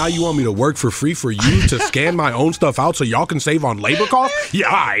here, and now you want me to work for free for you to scan my own stuff out so y'all can save on labor costs? Yeah,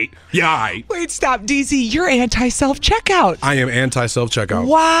 all right. Wait, stop. DZ, you're anti-self-checkout. I am anti-self-checkout.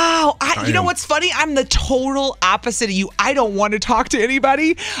 Wow. You know what's funny? I'm the total opposite of you. I don't want to talk to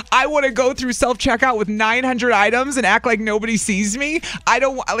anybody. I want to go through self-checkout with 900 items and act like nobody sees me. I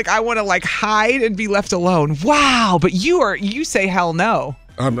want to hide and be left alone. Wow. But you say hell no.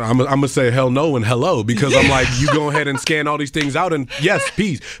 I'm going to say hell no and hello because I'm like, you go ahead and scan all these things out and yes,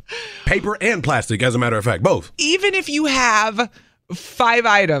 paper and plastic, as a matter of fact, both. Even if you have 5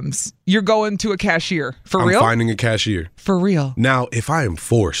 items, you're going to a cashier. For real? I'm finding a cashier. For real. Now, if I am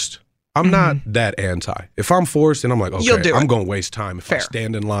forced, I'm not that anti. If I'm forced and I'm like, okay, I'm going to waste time if I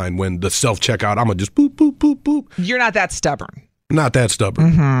stand in line when the self-checkout, I'm going to just boop, boop, boop, boop. You're not that stubborn. Not that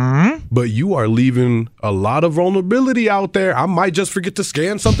stubborn. But you are leaving a lot of vulnerability out there. I might just forget to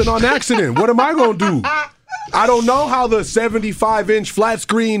scan something on accident. What am I going to do? I don't know how the 75-inch flat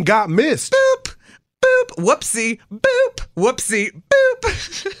screen got missed. Boop, boop, whoopsie, boop, whoopsie, boop.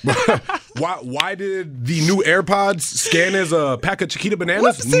 Why did the new AirPods scan as a pack of Chiquita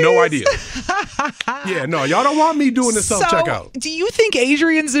bananas? Whoopsies. No idea. Yeah, no, y'all don't want me doing the self-checkout. So, do you think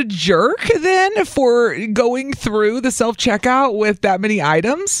Adrian's a jerk then for going through the self-checkout with that many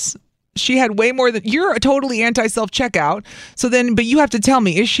items? She had way more than... You're totally anti-self-checkout. So then, but you have to tell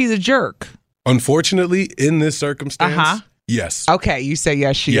me, is she the jerk? Unfortunately, in this circumstance, yes. Okay, you say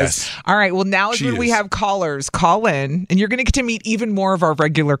yes, she is. All right, well, now is when we have callers call in, and you're going to get to meet even more of our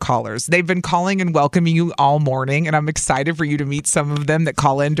regular callers. They've been calling and welcoming you all morning, and I'm excited for you to meet some of them that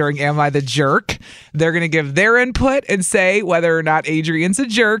call in during Am I the Jerk? They're going to give their input and say whether or not Adrian's a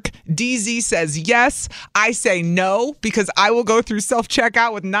jerk. DZ says yes. I say no, because I will go through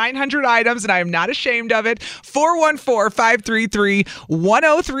self-checkout with 900 items, and I am not ashamed of it.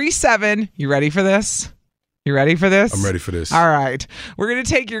 414-533-1037. You ready for this? You ready for this? I'm ready for this. All right. We're going to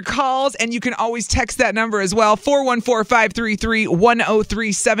take your calls, and you can always text that number as well.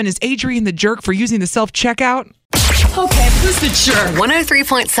 414-533-1037. Is Adrian the jerk for using the self-checkout? Okay, who's the jerk?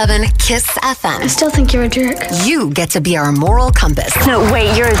 103.7 KISS FM. I still think you're a jerk. You get to be our moral compass. No,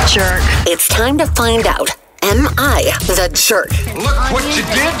 wait, you're a jerk. It's time to find out. Am I the jerk? Look what you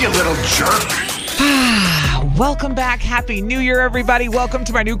did, you little jerk. Welcome back. Happy New Year, everybody. Welcome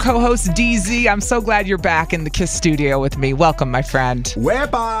to my new co-host, DZ. I'm so glad you're back in the KISS studio with me. Welcome, my friend.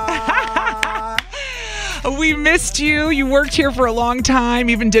 Wepa! We missed you. You worked here for a long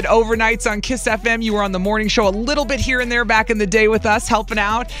time, even did overnights on KISS FM. You were on the morning show a little bit here and there back in the day with us, helping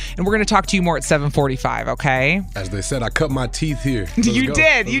out. And we're going to talk to you more at 7:45, okay? As they said, I cut my teeth here. You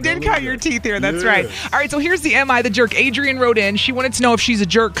did cut your teeth here. That's right. All right, so here's the Am I the Jerk? Adrian wrote in. She wanted to know if she's a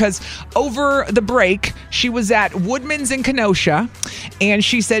jerk because over the break, she was at Woodman's in Kenosha, and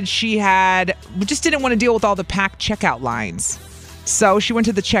she said she just didn't want to deal with all the packed checkout lines. So she went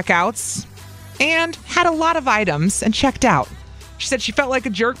to the checkouts and had a lot of items and checked out. She said she felt like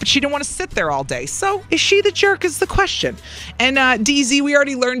a jerk, but she didn't want to sit there all day. So is she the jerk is the question. And DZ, we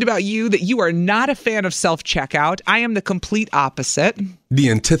already learned about you that you are not a fan of self-checkout. I am the complete opposite.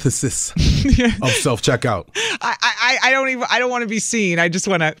 The antithesis of self-checkout. I don't want to be seen. I just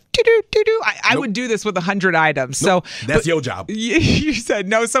want to do. I would do this with 100 items. Nope. So that's your job. You said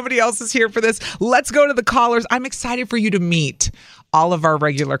no, somebody else is here for this. Let's go to the callers. I'm excited for you to meet all of our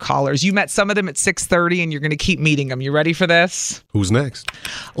regular callers. You met some of them at 6:30, and you're going to keep meeting them. You ready for this? Who's next?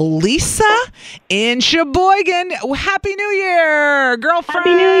 Lisa in Sheboygan. Happy New Year, girlfriend.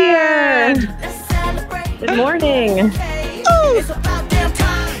 Happy New Year. Good morning. Ooh.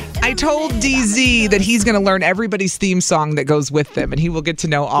 I told DZ that he's going to learn everybody's theme song that goes with them, and he will get to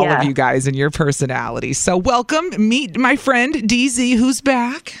know all of you guys and your personalities. So welcome. Meet my friend, DZ, who's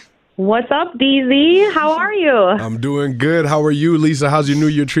back. What's up, DZ? How are you? I'm doing good. How are you, Lisa? How's your New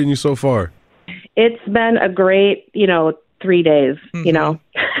Year treating you so far? It's been a great, 3 days, Well,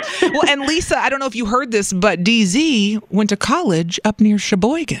 and Lisa, I don't know if you heard this, but DZ went to college up near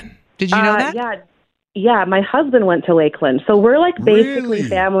Sheboygan. Did you know that? Yeah, my husband went to Lakeland. So we're like basically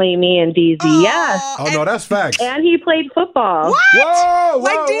family, me and DZ. Yes. Oh, no, that's facts. And he played football. What? Whoa,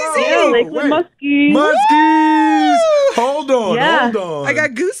 like DZ? Yeah, Lakeland Muskies. Muskies. Hold on. I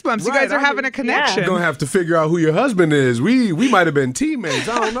got goosebumps. You guys are having a connection. You're going to have to figure out who your husband is. We might have been teammates.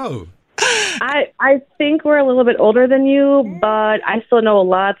 I don't know. I think we're a little bit older than you, but I still know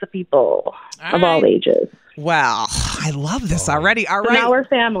lots of people of all ages. Wow, I love this already. All right. So now we're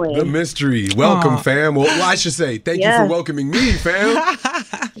family. The mystery. Welcome, fam. Well, I should say thank you for welcoming me, fam.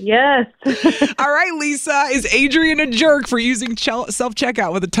 Yes. All right, Lisa. Is Adrian a jerk for using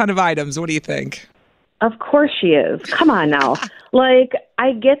self-checkout with a ton of items? What do you think? Of course she is. Come on now. I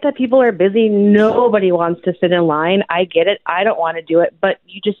get that people are busy. Nobody wants to sit in line. I get it. I don't want to do it. But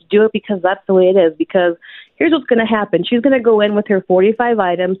you just do it because that's the way it is. Because here's what's going to happen. She's going to go in with her 45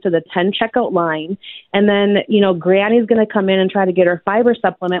 items to the 10 checkout line. And then, Granny's going to come in and try to get her fiber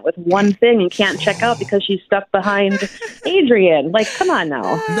supplement with one thing and can't check out because she's stuck behind Adrian. Come on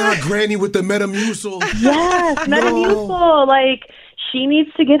now. Not Granny with the Metamucil. Yes, Metamucil. She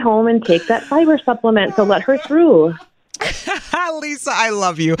needs to get home and take that fiber supplement, so let her through. Lisa, I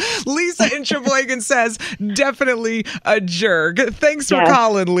love you. Lisa in Sheboygan says, definitely a jerk. Thanks for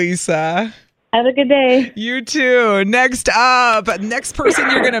calling, Lisa. Have a good day. You too. Next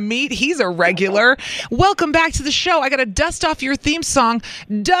person you're going to meet, he's a regular. Welcome back to the show. I got to dust off your theme song,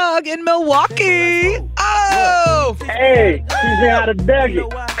 Doug in Milwaukee. Oh! Hey, he's out of Doug.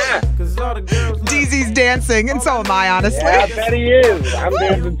 DZ's dancing, and so am I, honestly. Yeah, I bet he is. I'm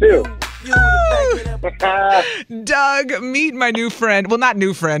dancing too. Doug, meet my new friend. Well, not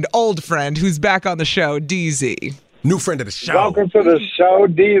new friend, old friend, who's back on the show, DZ. New friend of the show. Welcome to the show,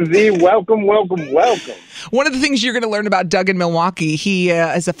 DZ. Welcome. One of the things you're going to learn about Doug in Milwaukee, he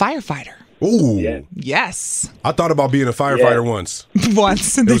is a firefighter. Ooh. Yeah. Yes. I thought about being a firefighter once.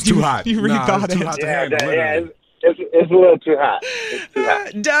 Once. It was too hot. You rethought it was too hot to handle. It's a little too hot. It's too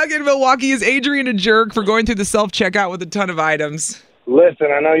hot. Doug in Milwaukee, is Adrian a jerk for going through the self-checkout with a ton of items?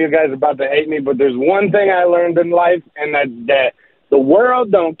 Listen, I know you guys are about to hate me, but there's one thing I learned in life, and that's that the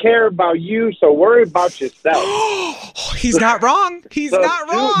world don't care about you, so worry about yourself. He's not wrong. He's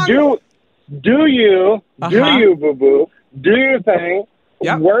not wrong. Do you, boo-boo. Do your thing.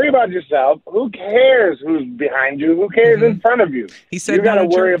 Yep. Worry about yourself. Who cares who's behind you? Who cares in front of you? He said you got to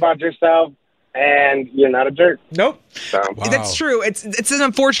not a worry jerk. about yourself, and you're not a jerk. Nope. So. Wow. That's true. It's an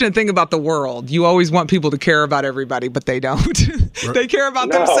unfortunate thing about the world. You always want people to care about everybody, but they don't. They care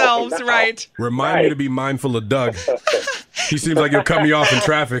about themselves, right? Remind me to be mindful of Doug. He seems like he'll cut me off in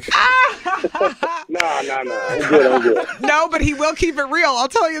traffic. No. I'm good. No, but he will keep it real. I'll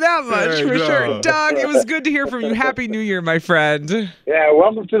tell you that much Hey, for Doug. sure. Doug, it was good to hear from you. Happy New Year, my friend. Yeah,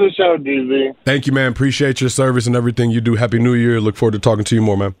 welcome to the show, DZ. Thank you, man. Appreciate your service and everything you do. Happy New Year. Look forward to talking to you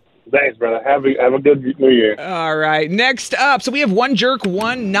more, man. Thanks, brother. Have a good New Year. All right. Next up, so we have one jerk,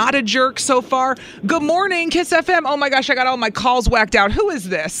 one not a jerk so far. Good morning, Kiss FM. Oh my gosh, I got all my calls whacked out. Who is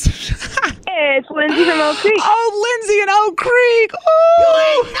this? Hey, it's Lindsay from Oak Creek. Oh, Lindsay in Oak Creek.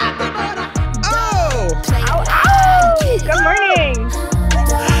 Ow. Good morning.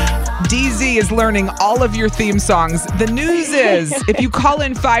 DZ is learning all of your theme songs. The news is, if you call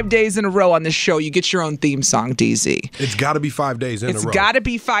in 5 days in a row on this show, you get your own theme song, DZ. It's got to be 5 days in a row. It's got to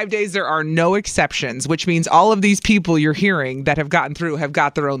be 5 days. There are no exceptions, which means all of these people you're hearing that have gotten through have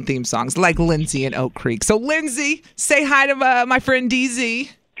got their own theme songs, like Lindsay in Oak Creek. So, Lindsay, say hi to my friend DZ.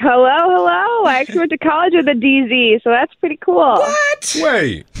 Hello. I actually went to college with a DZ, so that's pretty cool. What?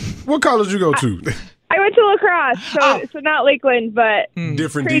 Wait, what college you go to? I went to La Crosse, so not Lakeland, but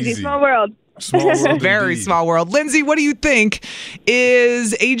Different crazy, DZ. small world. Small world. Very indeed. small world. Lindsay, what do you think?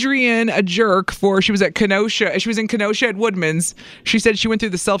 Is Adrian a jerk she was in Kenosha at Woodman's. She said she went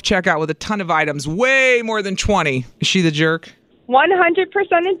through the self-checkout with a ton of items, way more than 20. Is she the jerk? 100%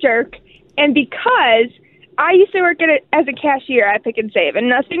 a jerk. And because I used to work as a cashier at Pick and Save, and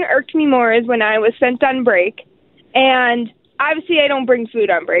nothing irked me more is when I was sent on break. And obviously I don't bring food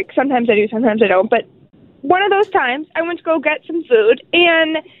on break. Sometimes I do, sometimes I don't. But one of those times, I went to go get some food,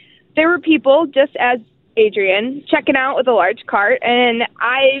 and there were people, just as Adrian, checking out with a large cart, and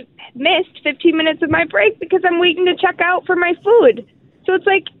I missed 15 minutes of my break because I'm waiting to check out for my food. So it's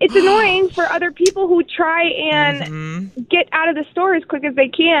like, it's annoying for other people who try and get out of the store as quick as they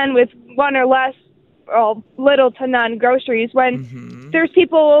can with one or less, little to none groceries when there's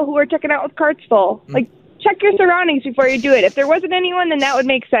people who are checking out with carts full. Like, check your surroundings before you do it. If there wasn't anyone, then that would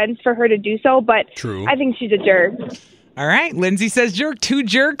make sense for her to do so, but True. I think she's a jerk. All right. Lindsay says jerk. 2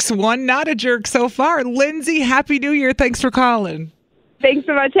 jerks, 1 not a jerk so far. Lindsay, Happy New Year. Thanks for calling. Thanks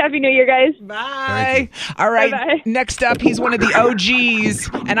so much. Happy New Year, guys. Bye. All right. Bye-bye. Next up, he's one of the OGs,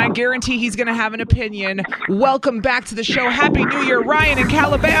 and I guarantee he's going to have an opinion. Welcome back to the show. Happy New Year, Ryan in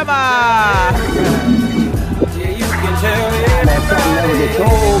Calabama.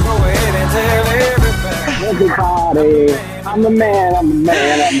 Everybody, I'm the man.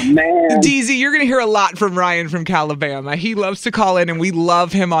 DZ, you're going to hear a lot from Ryan from Calabama. He loves to call in, and we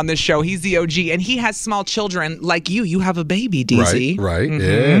love him on this show. He's the OG, and he has small children like you. You have a baby, DZ. Right.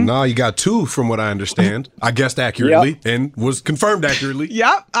 Yeah. No, you got 2 from what I understand. I guessed accurately and was confirmed accurately.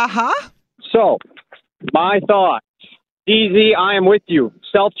 Yep. So, my thoughts. DZ, I am with you.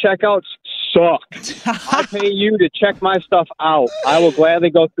 Self-checkouts suck. I pay you to check my stuff out. I will gladly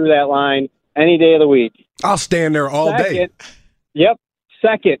go through that line any day of the week. I'll stand there all day. Yep.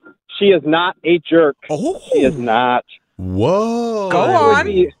 Second, she is not a jerk. Oh. She is not. Whoa. Go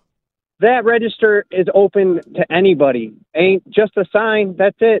on. That register is open to anybody. Ain't just a sign.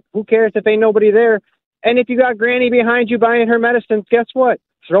 That's it. Who cares if ain't nobody there? And if you got Granny behind you buying her medicine, guess what?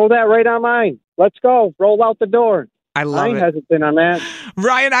 Throw that right on mine. Let's go. Roll out the door. I love ain't it. hesitant on that.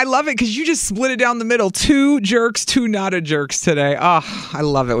 Ryan, I love it because you just split it down the middle. 2 jerks, 2 not a jerks today. Oh, I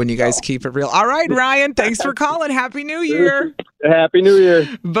love it when you guys keep it real. All right, Ryan, thanks for calling. Happy New Year. Happy New Year.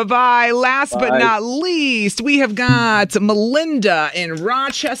 Bye-bye. Last but Bye. not least, we have got Melinda in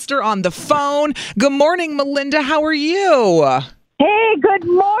Rochester on the phone. Good morning, Melinda. How are you? Hey, good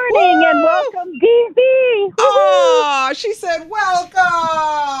morning and welcome, DZ. Oh, she said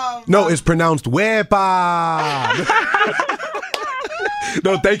welcome. No, it's pronounced wepa.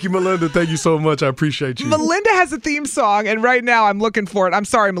 No, thank you, Melinda. Thank you so much. I appreciate you. Melinda has a theme song, and right now I'm looking for it. I'm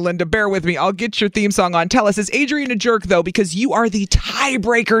sorry, Melinda. Bear with me. I'll get your theme song on. Tell us, is Adrian a jerk, though? Because you are the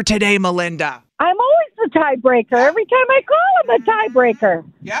tiebreaker today, Melinda. I'm always the tiebreaker. Every time I call, I'm a tiebreaker.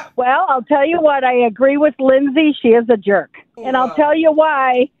 Yeah. Well, I'll tell you what. I agree with Lindsay. She is a jerk. And I'll tell you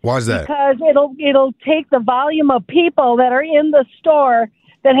why. Why is that? Because it'll take the volume of people that are in the store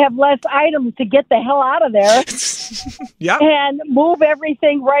that have less items to get the hell out of there. Yep. And move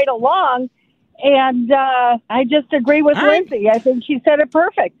everything right along. And I just agree with Lindsay. I think she said it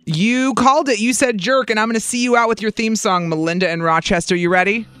perfect. You called it. You said jerk, and I'm going to see you out with your theme song, Melinda in Rochester. You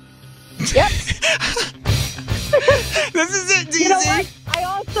ready? Yep. This is it, DZ. You know what? I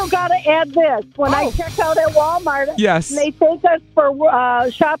also got to add this. When I check out at Walmart, yes, and they take us for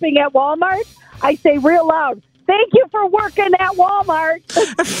shopping at Walmart, I say real loud, "Thank you for working at Walmart."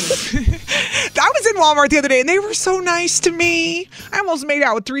 I was in Walmart the other day, and they were so nice to me. I almost made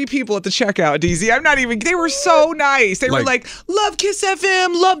out with 3 people at the checkout, DZ. I'm not even, they were so nice. They were like, love Kiss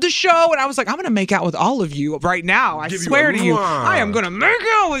FM, love the show. And I was like, I'm going to make out with all of you right now. I swear to you, I am going to make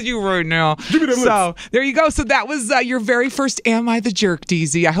out with you right now. So there you go. So that was your very first Am I the Jerk,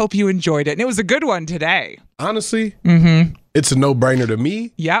 DZ. I hope you enjoyed it. And it was a good one today. Honestly, it's a no-brainer to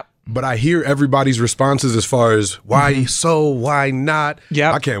me. Yep. But I hear everybody's responses as far as why so, why not.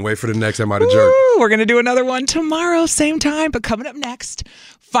 Yep. I can't wait for the next Am I the Jerk. We're going to do another one tomorrow, same time. But coming up next,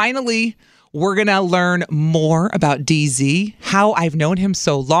 finally, we're going to learn more about DZ, how I've known him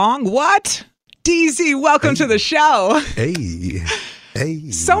so long. What? DZ, welcome to the show. Hey.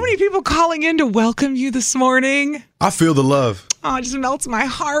 So many people calling in to welcome you this morning. I feel the love. Oh, it just melts my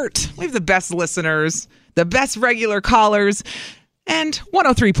heart. We have the best listeners, the best regular callers. And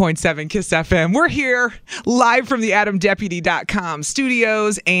 103.7 Kiss FM. We're here live from the AdamDeputy.com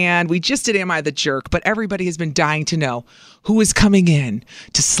studios, and we just did Am I the Jerk, but everybody has been dying to know who is coming in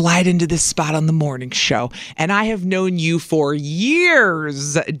to slide into this spot on the morning show. And I have known you for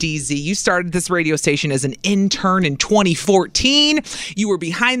years, DZ. You started this radio station as an intern in 2014. You were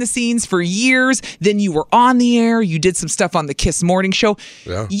behind the scenes for years. Then you were on the air. You did some stuff on the Kiss Morning Show.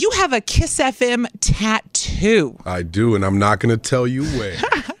 Yeah. You have a Kiss FM tattoo. I do, and I'm not going to tell you where.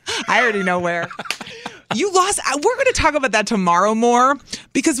 I already know where. You lost. We're going to talk about that tomorrow more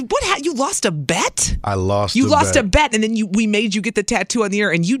because you lost a bet? I lost You lost a bet, and then we made you get the tattoo on the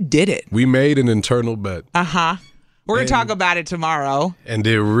air, and you did it. We made an internal bet. Uh-huh. We're going to talk about it tomorrow. And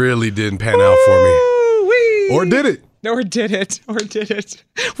it really didn't pan out for me. Or did it? Or did it?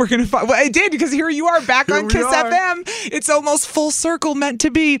 We're going to find. Well, it did, because here you are back on Kiss FM. It's almost full circle meant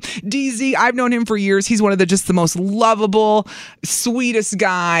to be. DZ, I've known him for years. He's one of the most lovable, sweetest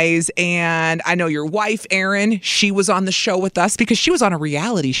guys. And I know your wife, Erin, she was on the show with us because she was on a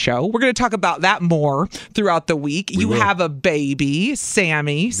reality show. We're going to talk about that more throughout the week. You have a baby,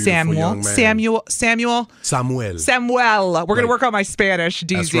 Samuel. We're going to work on my Spanish,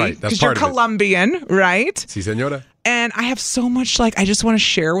 DZ. That's right. That's because you're Colombian, right? Si, señora. And I have so much I just want to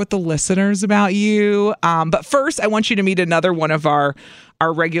share with the listeners about you. But first, I want you to meet another one of our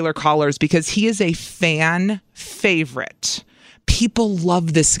regular callers because he is a fan favorite. People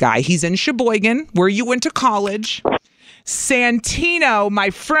love this guy. He's in Sheboygan, where you went to college. Santino, my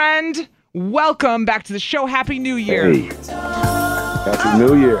friend, welcome back to the show. Happy New Year. Hey. Happy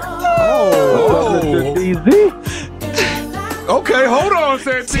New Year. Oh. Mr. DZ. Okay, hold on,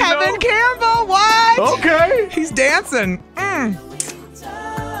 Santino. Kevin Campbell, what? Okay. He's dancing.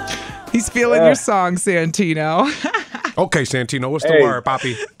 He's feeling your song, Santino. Okay, Santino, what's the word,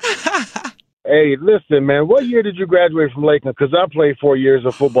 Poppy? Hey, listen, man, what year did you graduate from Lakeland? Because I played 4 years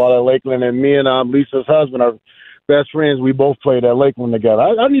of football at Lakeland, and me and Lisa's husband are best friends. We both played at Lakeland together.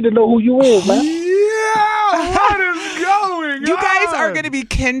 I need to know who you is, man. Yeah, what is going You guys are going to be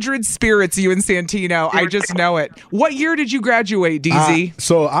kindred spirits, you and Santino. I just know it. What year did you graduate, DZ?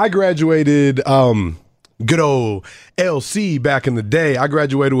 So I graduated good old LC back in the day. I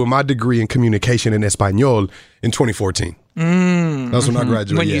graduated with my degree in communication in Espanol in 2014. That's when I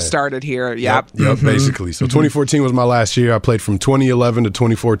graduated. When you started here, yep. Yep, basically. So 2014 was my last year. I played from 2011 to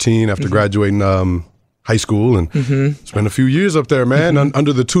 2014 after graduating high school, and spent a few years up there, man,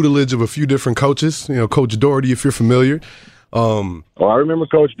 under the tutelage of a few different coaches. You know, Coach Doherty, if you're familiar. I remember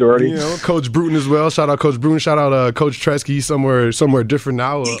Coach Doherty. You know, Coach Bruton as well. Shout out Coach Bruton. Shout out Coach Tresky. He's somewhere different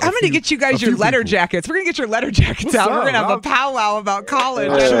now. I'm going to get you guys your letter jackets. We're going to get your letter jackets out. We're going to have a powwow about college.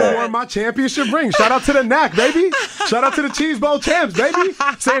 I should have worn my championship ring. Shout out to the NAC, baby. Shout out to the Cheese Bowl champs, baby.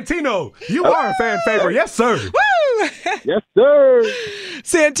 Santino, you are a fan favorite. Yes, sir. Woo! Yes, sir.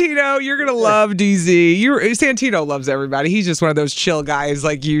 Santino, you're going to love DZ. Santino loves everybody. He's just one of those chill guys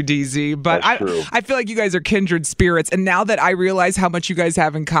like you, DZ. But I feel like you guys are kindred spirits. And now that I realize how much you guys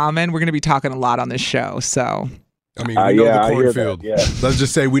have in common, we're going to be talking a lot on this show. So, I mean, we know the cornfield. Yeah. Let's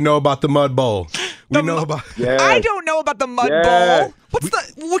just say we know about the Mud Bowl. We know about. Yeah. I don't know about the Mud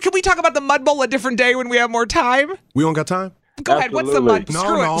Bowl. Can we talk about the Mud Bowl a different day when we have more time? We don't got time? Go ahead. What's the Mud?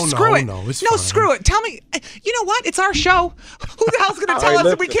 Screw it. It's no, fine. screw it. Tell me. You know what? It's our show. Who the hell's going to tell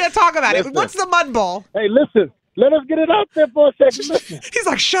us if we can't talk about it? What's the Mud Bowl? Hey, listen. Let us get it out there for a second. Listen. He's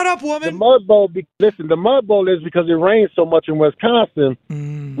like, shut up, woman. The Mud Bowl. The Mud Bowl is because it rains so much in Wisconsin.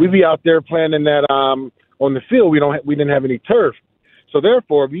 We be out there playing in that on the field. We didn't have any turf, so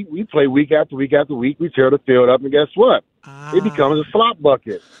therefore we play week after week after week. We tear the field up, and guess what? It becomes a slop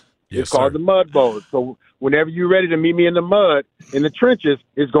bucket. Yes, it's called the Mud Bowl. So whenever you're ready to meet me in the mud, in the trenches,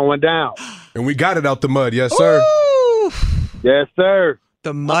 it's going down. And we got it out the mud. Yes, sir. Ooh. Yes, sir.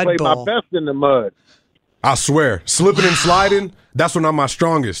 The Mud Bowl. I play Bowl. my best in the mud. I swear, slipping and sliding, that's when I'm my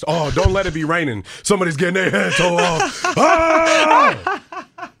strongest. Oh, don't let it be raining. Somebody's getting their head tore off. Ah!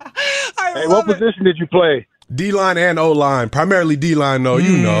 Hey, what position did you play? D-line and O-line. Primarily D-line, though.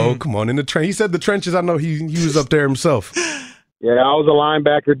 You know. Come on, in the trench. He said the trenches. I know he was up there himself. Yeah, I was a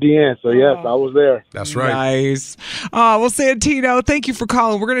linebacker DN, so yes, I was there. That's right. Nice. Well, Santino, thank you for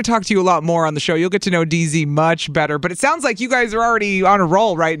calling. We're going to talk to you a lot more on the show. You'll get to know DZ much better, but it sounds like you guys are already on a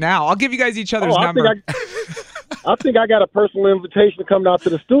roll right now. I'll give you guys each other's number. I think I got a personal invitation to come out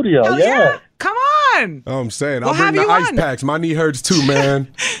to the studio. Hell yeah. Come on. I'm saying, We'll I'll bring have the you ice on. packs. My knee hurts too,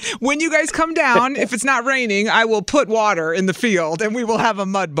 man. When you guys come down, if it's not raining, I will put water in the field, and we will have a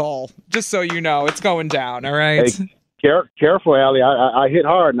mud bowl, just so you know. It's going down, all right? Hey, careful, Allie. I hit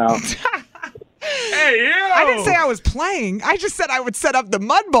hard now. Hey, I didn't say I was playing. I just said I would set up the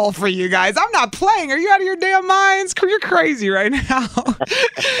mud bowl for you guys. I'm not playing. Are you out of your damn minds? You're crazy right now.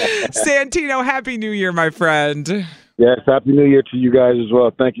 Santino, Happy New Year, my friend. Yes, Happy New Year to you guys as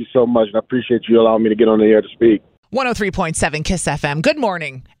well. Thank you so much. I appreciate you allowing me to get on the air to speak. 103.7 KISS FM. Good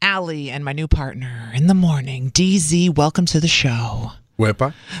morning. Allie and my new partner in the morning, DZ. Welcome to the show.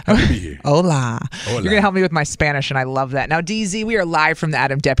 Wepa. Happy to be here. Hola. Hola. You're going to help me with my Spanish, and I love that. Now, DZ, we are live from the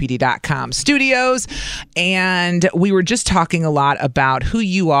AdamDeputy.com studios, and we were just talking a lot about who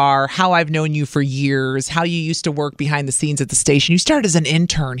you are, how I've known you for years, how you used to work behind the scenes at the station. You started as an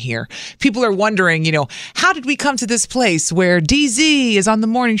intern here. People are wondering, how did we come to this place where DZ is on the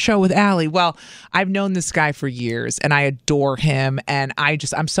morning show with Allie? Well, I've known this guy for years, and I adore him, and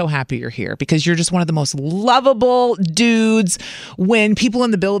I'm so happy you're here because you're just one of the most lovable dudes. When people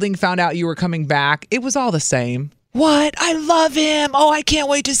in the building found out you were coming back, it was all the same. What? I love him. Oh, I can't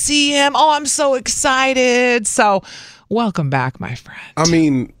wait to see him. Oh, I'm so excited. So, welcome back, my friend. I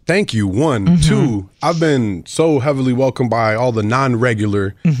mean, thank you. One. Two, I've been so heavily welcomed by all the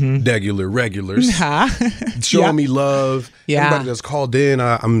non-regular, regulars. Showing me love. Yeah. Everybody that's called in,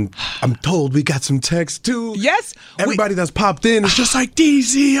 I'm told we got some texts too. Yes. Everybody that's popped in is just like,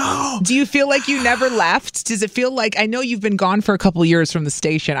 DZ, oh. Do you feel like you never left? Does it feel like, I know you've been gone for a couple years from the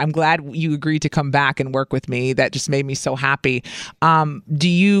station. I'm glad you agreed to come back and work with me. That just made me so happy. When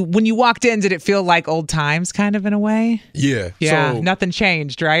you walked in, did it feel like old times kind of in a way? Yeah. Yeah. So, Nothing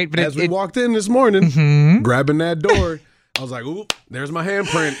changed, right? But as we walked in this morning, grabbing that door, I was like, ooh, there's my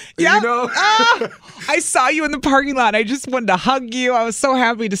handprint. Yeah. You know? I saw you in the parking lot. I just wanted to hug you. I was so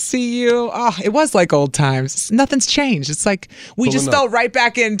happy to see you. Oh, it was like old times. Nothing's changed. It's like we just fell right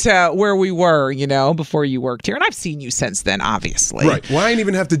back into where we were, before you worked here. And I've seen you since then, obviously. Right. Well, I ain't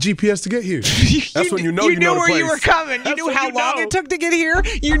even have the GPS to get here. That's when you know where the place. You were coming. You knew how long it took to get here.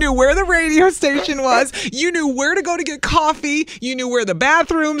 You knew where the radio station was. You knew where to go to get coffee. You knew where the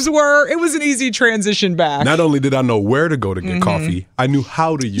bathrooms were. It was an easy transition back. Not only did I know where to go to get coffee, I knew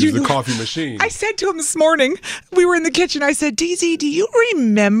how to use the coffee machine. I said to him this morning, we were in the kitchen, I said, DZ, do you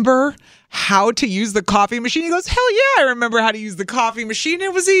remember how to use the coffee machine? He goes, hell yeah, I remember how to use the coffee machine.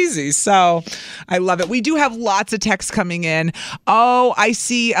 It was easy. So I love it. We do have lots of texts coming in. Oh, I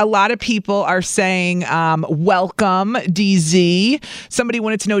see a lot of people are saying, welcome, DZ. Somebody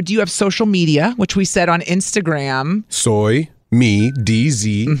wanted to know, do you have social media? Which we said on Instagram. Soy, me,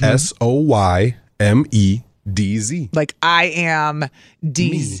 DZ, SOYME. DZ. Like I am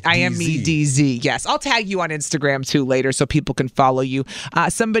DZ. I am me DZ. Yes. I'll tag you on Instagram too later so people can follow you.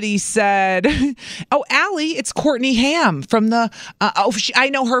 Somebody said, oh, Allie, it's Courtney Ham from the, I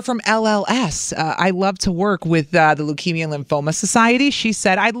know her from LLS. I love to work with the Leukemia and Lymphoma Society. She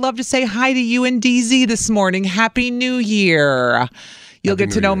said, I'd love to say hi to you and DZ this morning. Happy New Year. You'll get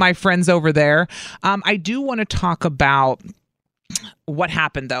to know my friends over there. I do want to talk about what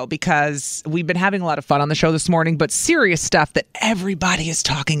happened, though, because we've been having a lot of fun on the show this morning, but serious stuff that everybody is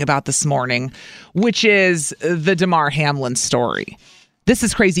talking about this morning, which is the Damar Hamlin story. This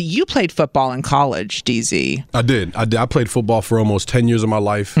is crazy. You played football in college, DZ. I did. I played football for almost 10 years of my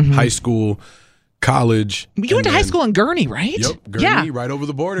life, high school, college. You went to high school in Gurney, right? Yep, Gurney, right over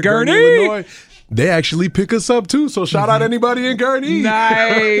the border. Gurney, Illinois. They actually pick us up too, so shout out anybody in Gurney.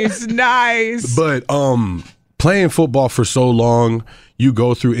 Nice, nice. But playing football for so long, you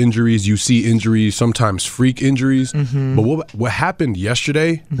go through injuries, you see injuries, sometimes freak injuries. But what happened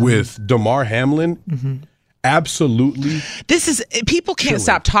yesterday with Damar Hamlin, absolutely. People can't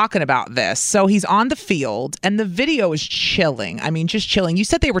stop talking about this. So he's on the field and the video is chilling. I mean, just chilling. You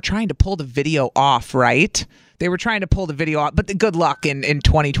said they were trying to pull the video off, right? They were trying to pull the video off, but good luck in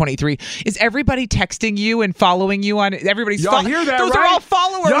 2023. Is everybody texting you and following you on everybody's phone? Y'all hear that, Those right? are all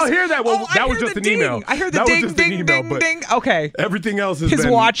followers. Y'all hear that? Well, that was just an email. I heard the ding, ding. Okay. Everything else His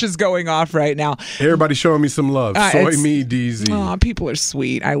watch is going off right now. Everybody's showing me some love. Soy me, DZ. Oh, people are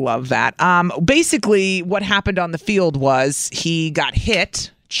sweet. I love that. Basically, what happened on the field was he got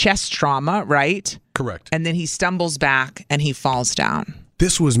hit, chest trauma, right? Correct. And then he stumbles back and he falls down.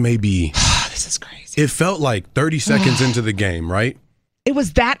 This was maybe... This is crazy. It felt like 30 seconds into the game, right? It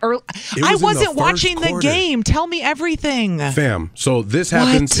was that early. I wasn't watching the game. Tell me everything. Fam, so this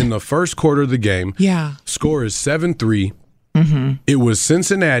happens in the first quarter of the game. Yeah. Score is 7-3. It was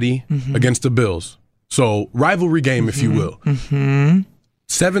Cincinnati against the Bills. So rivalry game, if you will.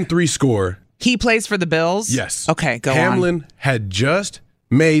 7-3 score. He plays for the Bills? Yes. Okay, go Hamlin had just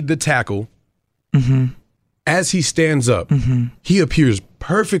made the tackle. As he stands up, he appears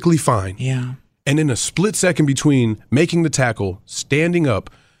perfectly fine. Yeah. And in a split second between making the tackle, standing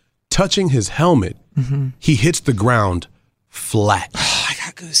up, touching his helmet, he hits the ground flat. Oh, I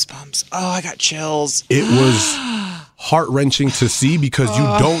got goosebumps. Oh, I got chills. It was heart-wrenching to see because you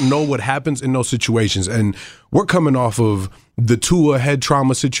don't know what happens in those situations. And we're coming off of the Tua head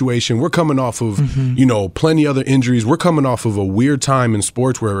trauma situation. We're coming off of, plenty other injuries. We're coming off of a weird time in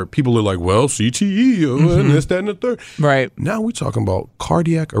sports where people are like, well, CTE, and this, that, and the third. Right. Now we're talking about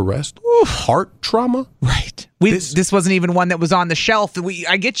cardiac arrest, heart trauma. Right. This wasn't even one that was on the shelf.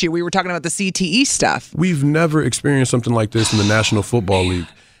 I get you. We were talking about the CTE stuff. We've never experienced something like this in the National Football League.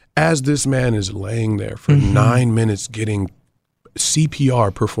 As this man is laying there for 9 minutes getting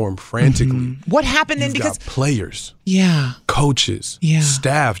CPR performed frantically. What happened then? Because players, coaches,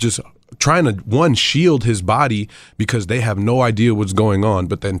 staff just trying to, one, shield his body because they have no idea what's going on,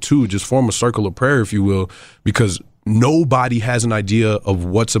 but then two, just form a circle of prayer, if you will, because nobody has an idea of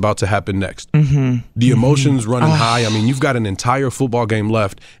what's about to happen next. The emotions running high. I mean, you've got an entire football game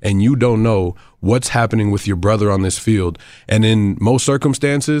left and you don't know what's happening with your brother on this field. And in most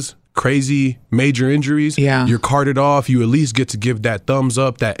circumstances, crazy major injuries, you're carted off. You at least get to give that thumbs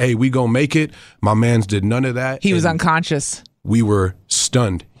up that, hey, we gonna make it. My mans did none of that. He was unconscious. We were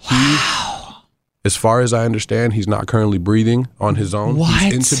stunned. Wow. As far as I understand, he's not currently breathing on his own. What?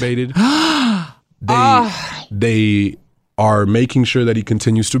 He's intubated. They are making sure that he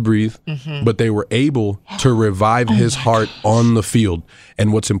continues to breathe, but they were able to revive his heart on the field.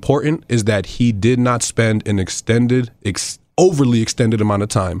 And what's important is that he did not spend an overly extended amount of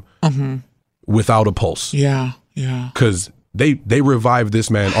time without a pulse. Yeah. Because they revived this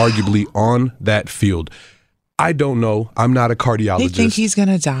man arguably on that field. I don't know. I'm not a cardiologist. They think he's going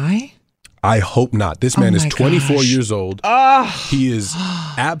to die? I hope not. This man is 24 years old. He is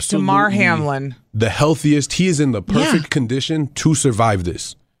absolutely Damar Hamlin, the healthiest. He is in the perfect condition to survive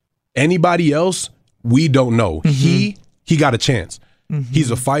this. Anybody else, we don't know. He got a chance.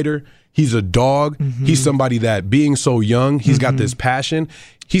 He's a fighter. He's a dog. He's somebody that, being so young, he's got this passion.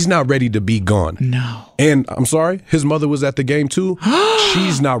 He's not ready to be gone. No. And I'm sorry, his mother was at the game too.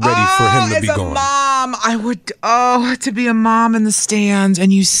 She's not ready for him to be gone. As a mom, I would, to be a mom in the stands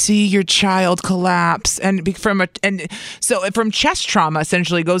and you see your child collapse so from chest trauma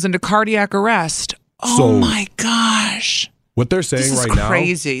essentially goes into cardiac arrest. Oh my gosh. What they're saying right now.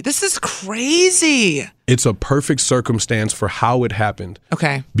 This is crazy. It's a perfect circumstance for how it happened.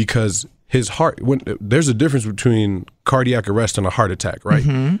 Okay. Because his heart, there's a difference between cardiac arrest and a heart attack, right?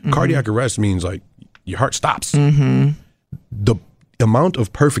 Cardiac arrest means like your heart stops. The amount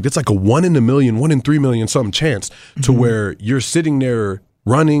of perfect, it's like a 1 in a million, 1 in 3 million something chance to where you're sitting there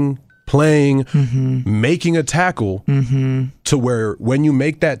running, playing, making a tackle to where when you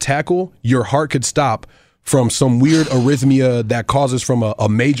make that tackle, your heart could stop from some weird arrhythmia that causes from a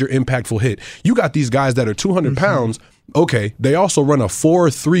major impactful hit. You got these guys that are 200 pounds. Okay, they also run a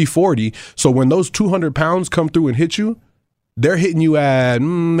 4.3 40. So when those 200 pounds come through and hit you, they're hitting you at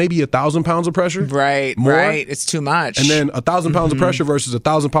maybe 1,000 pounds of pressure. Right, more. Right. It's too much. And then 1,000 pounds of pressure versus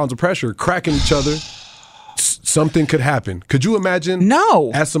 1,000 pounds of pressure cracking each other. Something could happen. Could you imagine?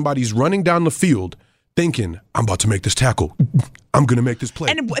 No. As somebody's running down the field, thinking, I'm about to make this tackle. I'm going to make this play.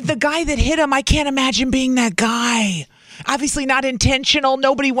 And the guy that hit him, I can't imagine being that guy. Obviously not intentional.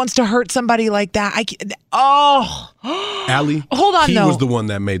 Nobody wants to hurt somebody like that. Allie, hold on, he though. was the one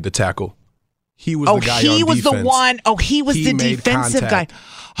that made the tackle. He was the guy on defense. He was the one. He was the made defensive contact.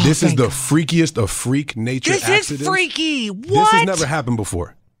 guy. This is the freakiest of freak nature accidents. This is freaky. What? This has never happened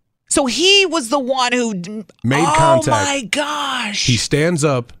before. So he was the one who made contact. Oh, my gosh. He stands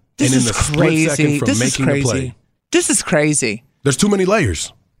up, This and in is the split second from making the play. This is crazy. There's too many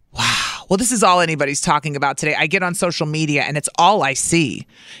layers. Wow. Well, this is all anybody's talking about today. I get on social media, and it's all I see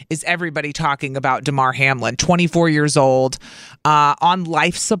is everybody talking about Damar Hamlin, 24 years old, on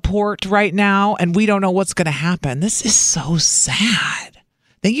life support right now, and we don't know what's going to happen. This is so sad.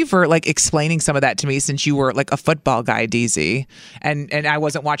 Thank you for explaining some of that to me, since you were a football guy, DZ, and I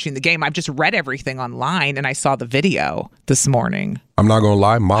wasn't watching the game. I've just read everything online, and I saw the video this morning. I'm not going to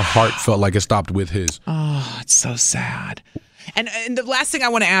lie. My heart felt like it stopped with his. Oh, it's so sad. And the last thing I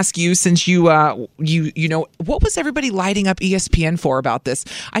want to ask you, since you know, what was everybody lighting up ESPN for about this?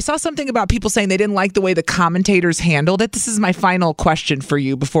 I saw something about people saying they didn't like the way the commentators handled it. This is my final question for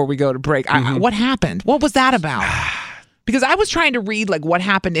you before we go to break. What happened? What was that about? Because I was trying to read what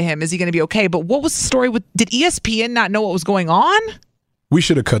happened to him. Is he going to be okay? But what was the story with? Did ESPN not know what was going on? We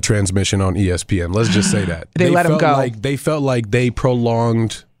should have cut transmission on ESPN. Let's just say that. They let him go. They felt like they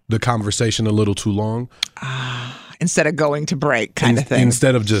prolonged the conversation a little too long. Instead of going to break kind of thing.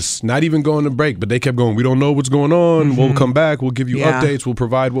 Instead of just not even going to break, but they kept going, we don't know what's going on. We'll come back. We'll give you updates. We'll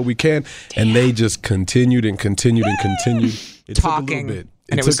provide what we can. Damn. And they just continued and continued and continued. It talking. took a little bit.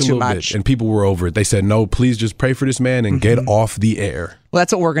 It was too much. And people were over it. They said, no, please just pray for this man and get off the air. Well,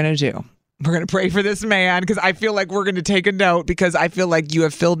 that's what we're going to do. We're going to pray for this man, because I feel like we're going to take a note, because I feel like you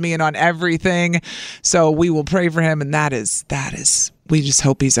have filled me in on everything. So we will pray for him. And that is, we just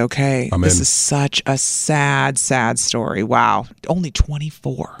hope he's okay. Amen. This is such a sad, sad story. Wow. Only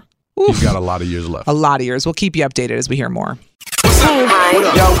 24. Oof. He's got a lot of years left. A lot of years. We'll keep you updated as we hear more.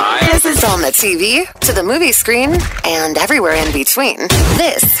 Hi. This is on the TV, to the movie screen, and everywhere in between.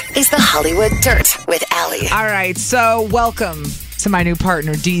 This is the Hollywood Dirt with Allie. All right. So welcome to my new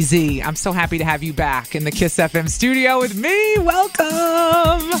partner, DZ. I'm so happy to have you back in the Kiss FM studio with me.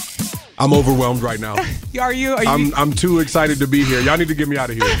 Welcome. I'm overwhelmed right now. Are you? I'm too excited to be here. Y'all need to get me out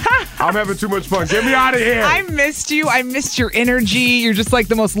of here. I'm having too much fun. Get me out of here. I missed you. I missed your energy. You're just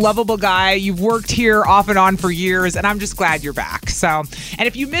the most lovable guy. You've worked here off and on for years, and I'm just glad you're back. So, and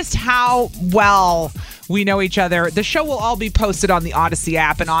if you missed how well we know each other, the show will all be posted on the Odyssey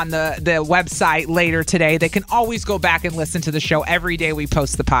app and on the website later today. They can always go back and listen to the show every day we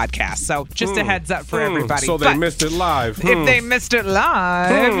post the podcast. So just a heads up for everybody. So they missed it live. If they missed it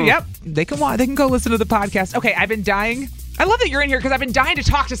live, yep, they can go listen to the podcast. Okay, I've been dying. I love that you're in here, because I've been dying to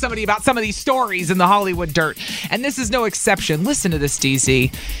talk to somebody about some of these stories in the Hollywood Dirt. And this is no exception. Listen to this,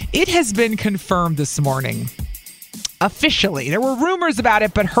 DZ. It has been confirmed this morning. Officially, there were rumors about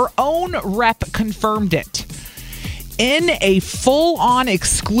it, but her own rep confirmed it. In a full-on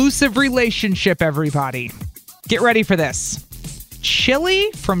exclusive relationship, everybody. Get ready for this. Chili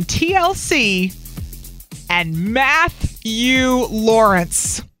from TLC and Matthew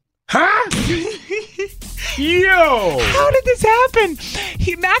Lawrence. Huh? Yo! How did this happen?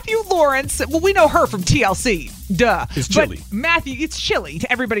 Matthew Lawrence, well, we know her from TLC. Duh. It's Chili. But Matthew, it's Chili.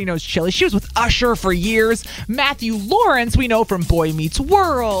 Everybody knows Chili. She was with Usher for years. Matthew Lawrence, we know from Boy Meets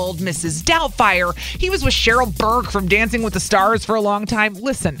World, Mrs. Doubtfire. He was with Cheryl Burke from Dancing with the Stars for a long time.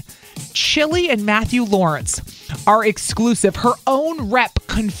 Listen, Chili and Matthew Lawrence are exclusive. Her own rep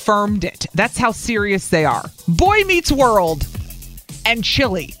confirmed it. That's how serious they are. Boy Meets World and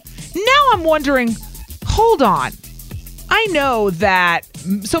Chili. Now I'm wondering, hold on. I know that,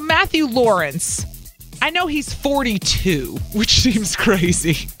 so Matthew Lawrence, I know he's 42, which seems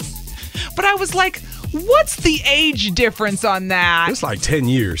crazy. But I was like, what's the age difference on that? It's like 10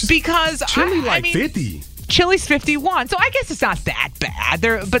 years. Because Chili 50. Chili's 51, so I guess it's not that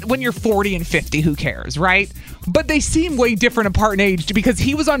bad. But when you're 40 and 50, who cares, right? But they seem way different apart in age, because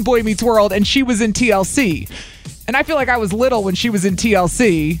he was on Boy Meets World and she was in TLC. And I feel like I was little when she was in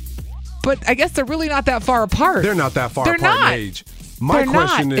TLC. But I guess they're really not that far apart. They're not that far apart in age. My They're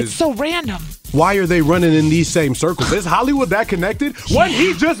question not. is, it's so random. Why are they running in these same circles? Is Hollywood that connected? Yeah. Wasn't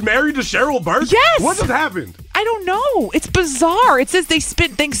he just married to Cheryl Burke? Yes. What just happened? I don't know. It's bizarre. It says they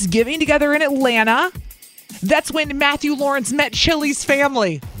spent Thanksgiving together in Atlanta. That's when Matthew Lawrence met Chili's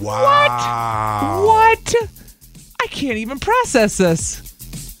family. Wow. What? I can't even process this.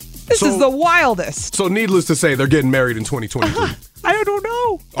 This is the wildest. So needless to say, they're getting married in 2023. I don't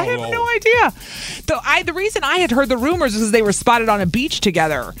know. I have no idea. The reason I had heard the rumors is they were spotted on a beach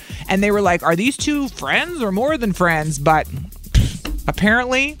together. And they were like, are these two friends or more than friends? But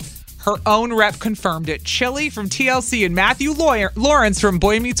apparently, her own rep confirmed it. Chili from TLC and Matthew Lawrence from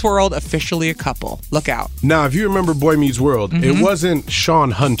Boy Meets World, officially a couple. Look out. Now, if you remember Boy Meets World, it wasn't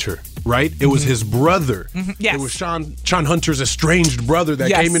Sean Hunter. Right? It was his brother. Yes. It was Sean Hunter's estranged brother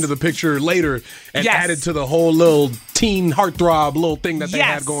that came into the picture later and added to the whole little teen heartthrob little thing that they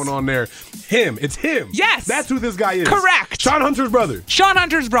had going on there. Him. It's him. Yes. That's who this guy is. Correct. Sean Hunter's brother. Sean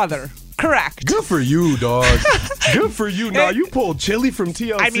Hunter's brother. Correct. Good for you, dog. Good for you. Now, you pulled Chili from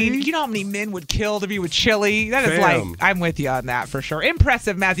TLC. I mean, you know how many men would kill to be with Chili? That is like, I'm with you on that for sure.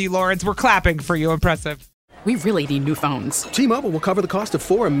 Impressive, Matthew Lawrence. We're clapping for you. Impressive. We really need new phones. T-Mobile will cover the cost of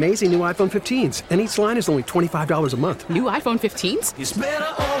 4 amazing new iPhone 15s, and each line is only $25 a month. New iPhone 15s? It's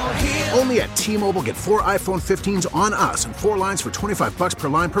better over here. Only at T-Mobile, get 4 iPhone 15s on us and 4 lines for $25 per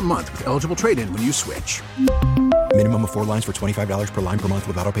line per month with eligible trade-in when you switch. Minimum of 4 lines for $25 per line per month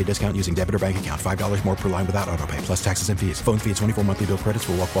with autopay discount using debit or bank account. $5 more per line without autopay, plus taxes and fees. Phone fee at 24 monthly bill credits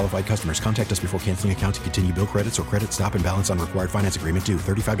for well-qualified customers. Contact us before canceling account to continue bill credits or credit stop and balance on required finance agreement due.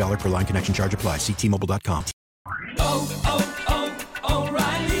 $35 per line connection charge applies. See T-Mobile.com.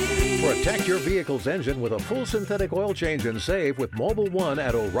 O'Reilly. Protect your vehicle's engine with a full synthetic oil change and save with Mobil 1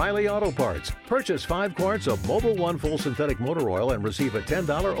 at O'Reilly Auto Parts. Purchase 5 quarts of Mobil 1 full synthetic motor oil and receive a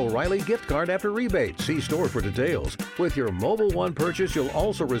 $10 O'Reilly gift card after rebate. See store for details. With your Mobil 1 purchase, you'll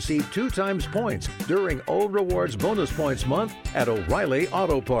also receive 2 times points during O Rewards Bonus Points Month at O'Reilly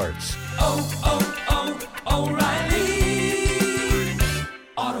Auto Parts. O'Reilly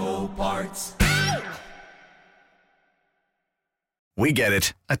Auto Parts. We get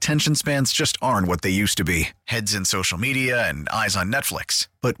it. Attention spans just aren't what they used to be. Heads in social media and eyes on Netflix.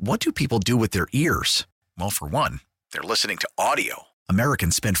 But what do people do with their ears? Well, for one, they're listening to audio.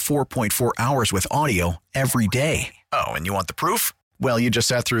 Americans spend 4.4 hours with audio every day. Oh, and you want the proof? Well, you just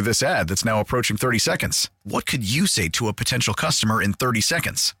sat through this ad that's now approaching 30 seconds. What could you say to a potential customer in 30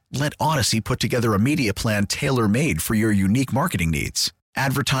 seconds? Let Odyssey put together a media plan tailor-made for your unique marketing needs.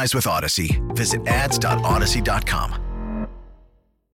 Advertise with Odyssey. Visit ads.odyssey.com.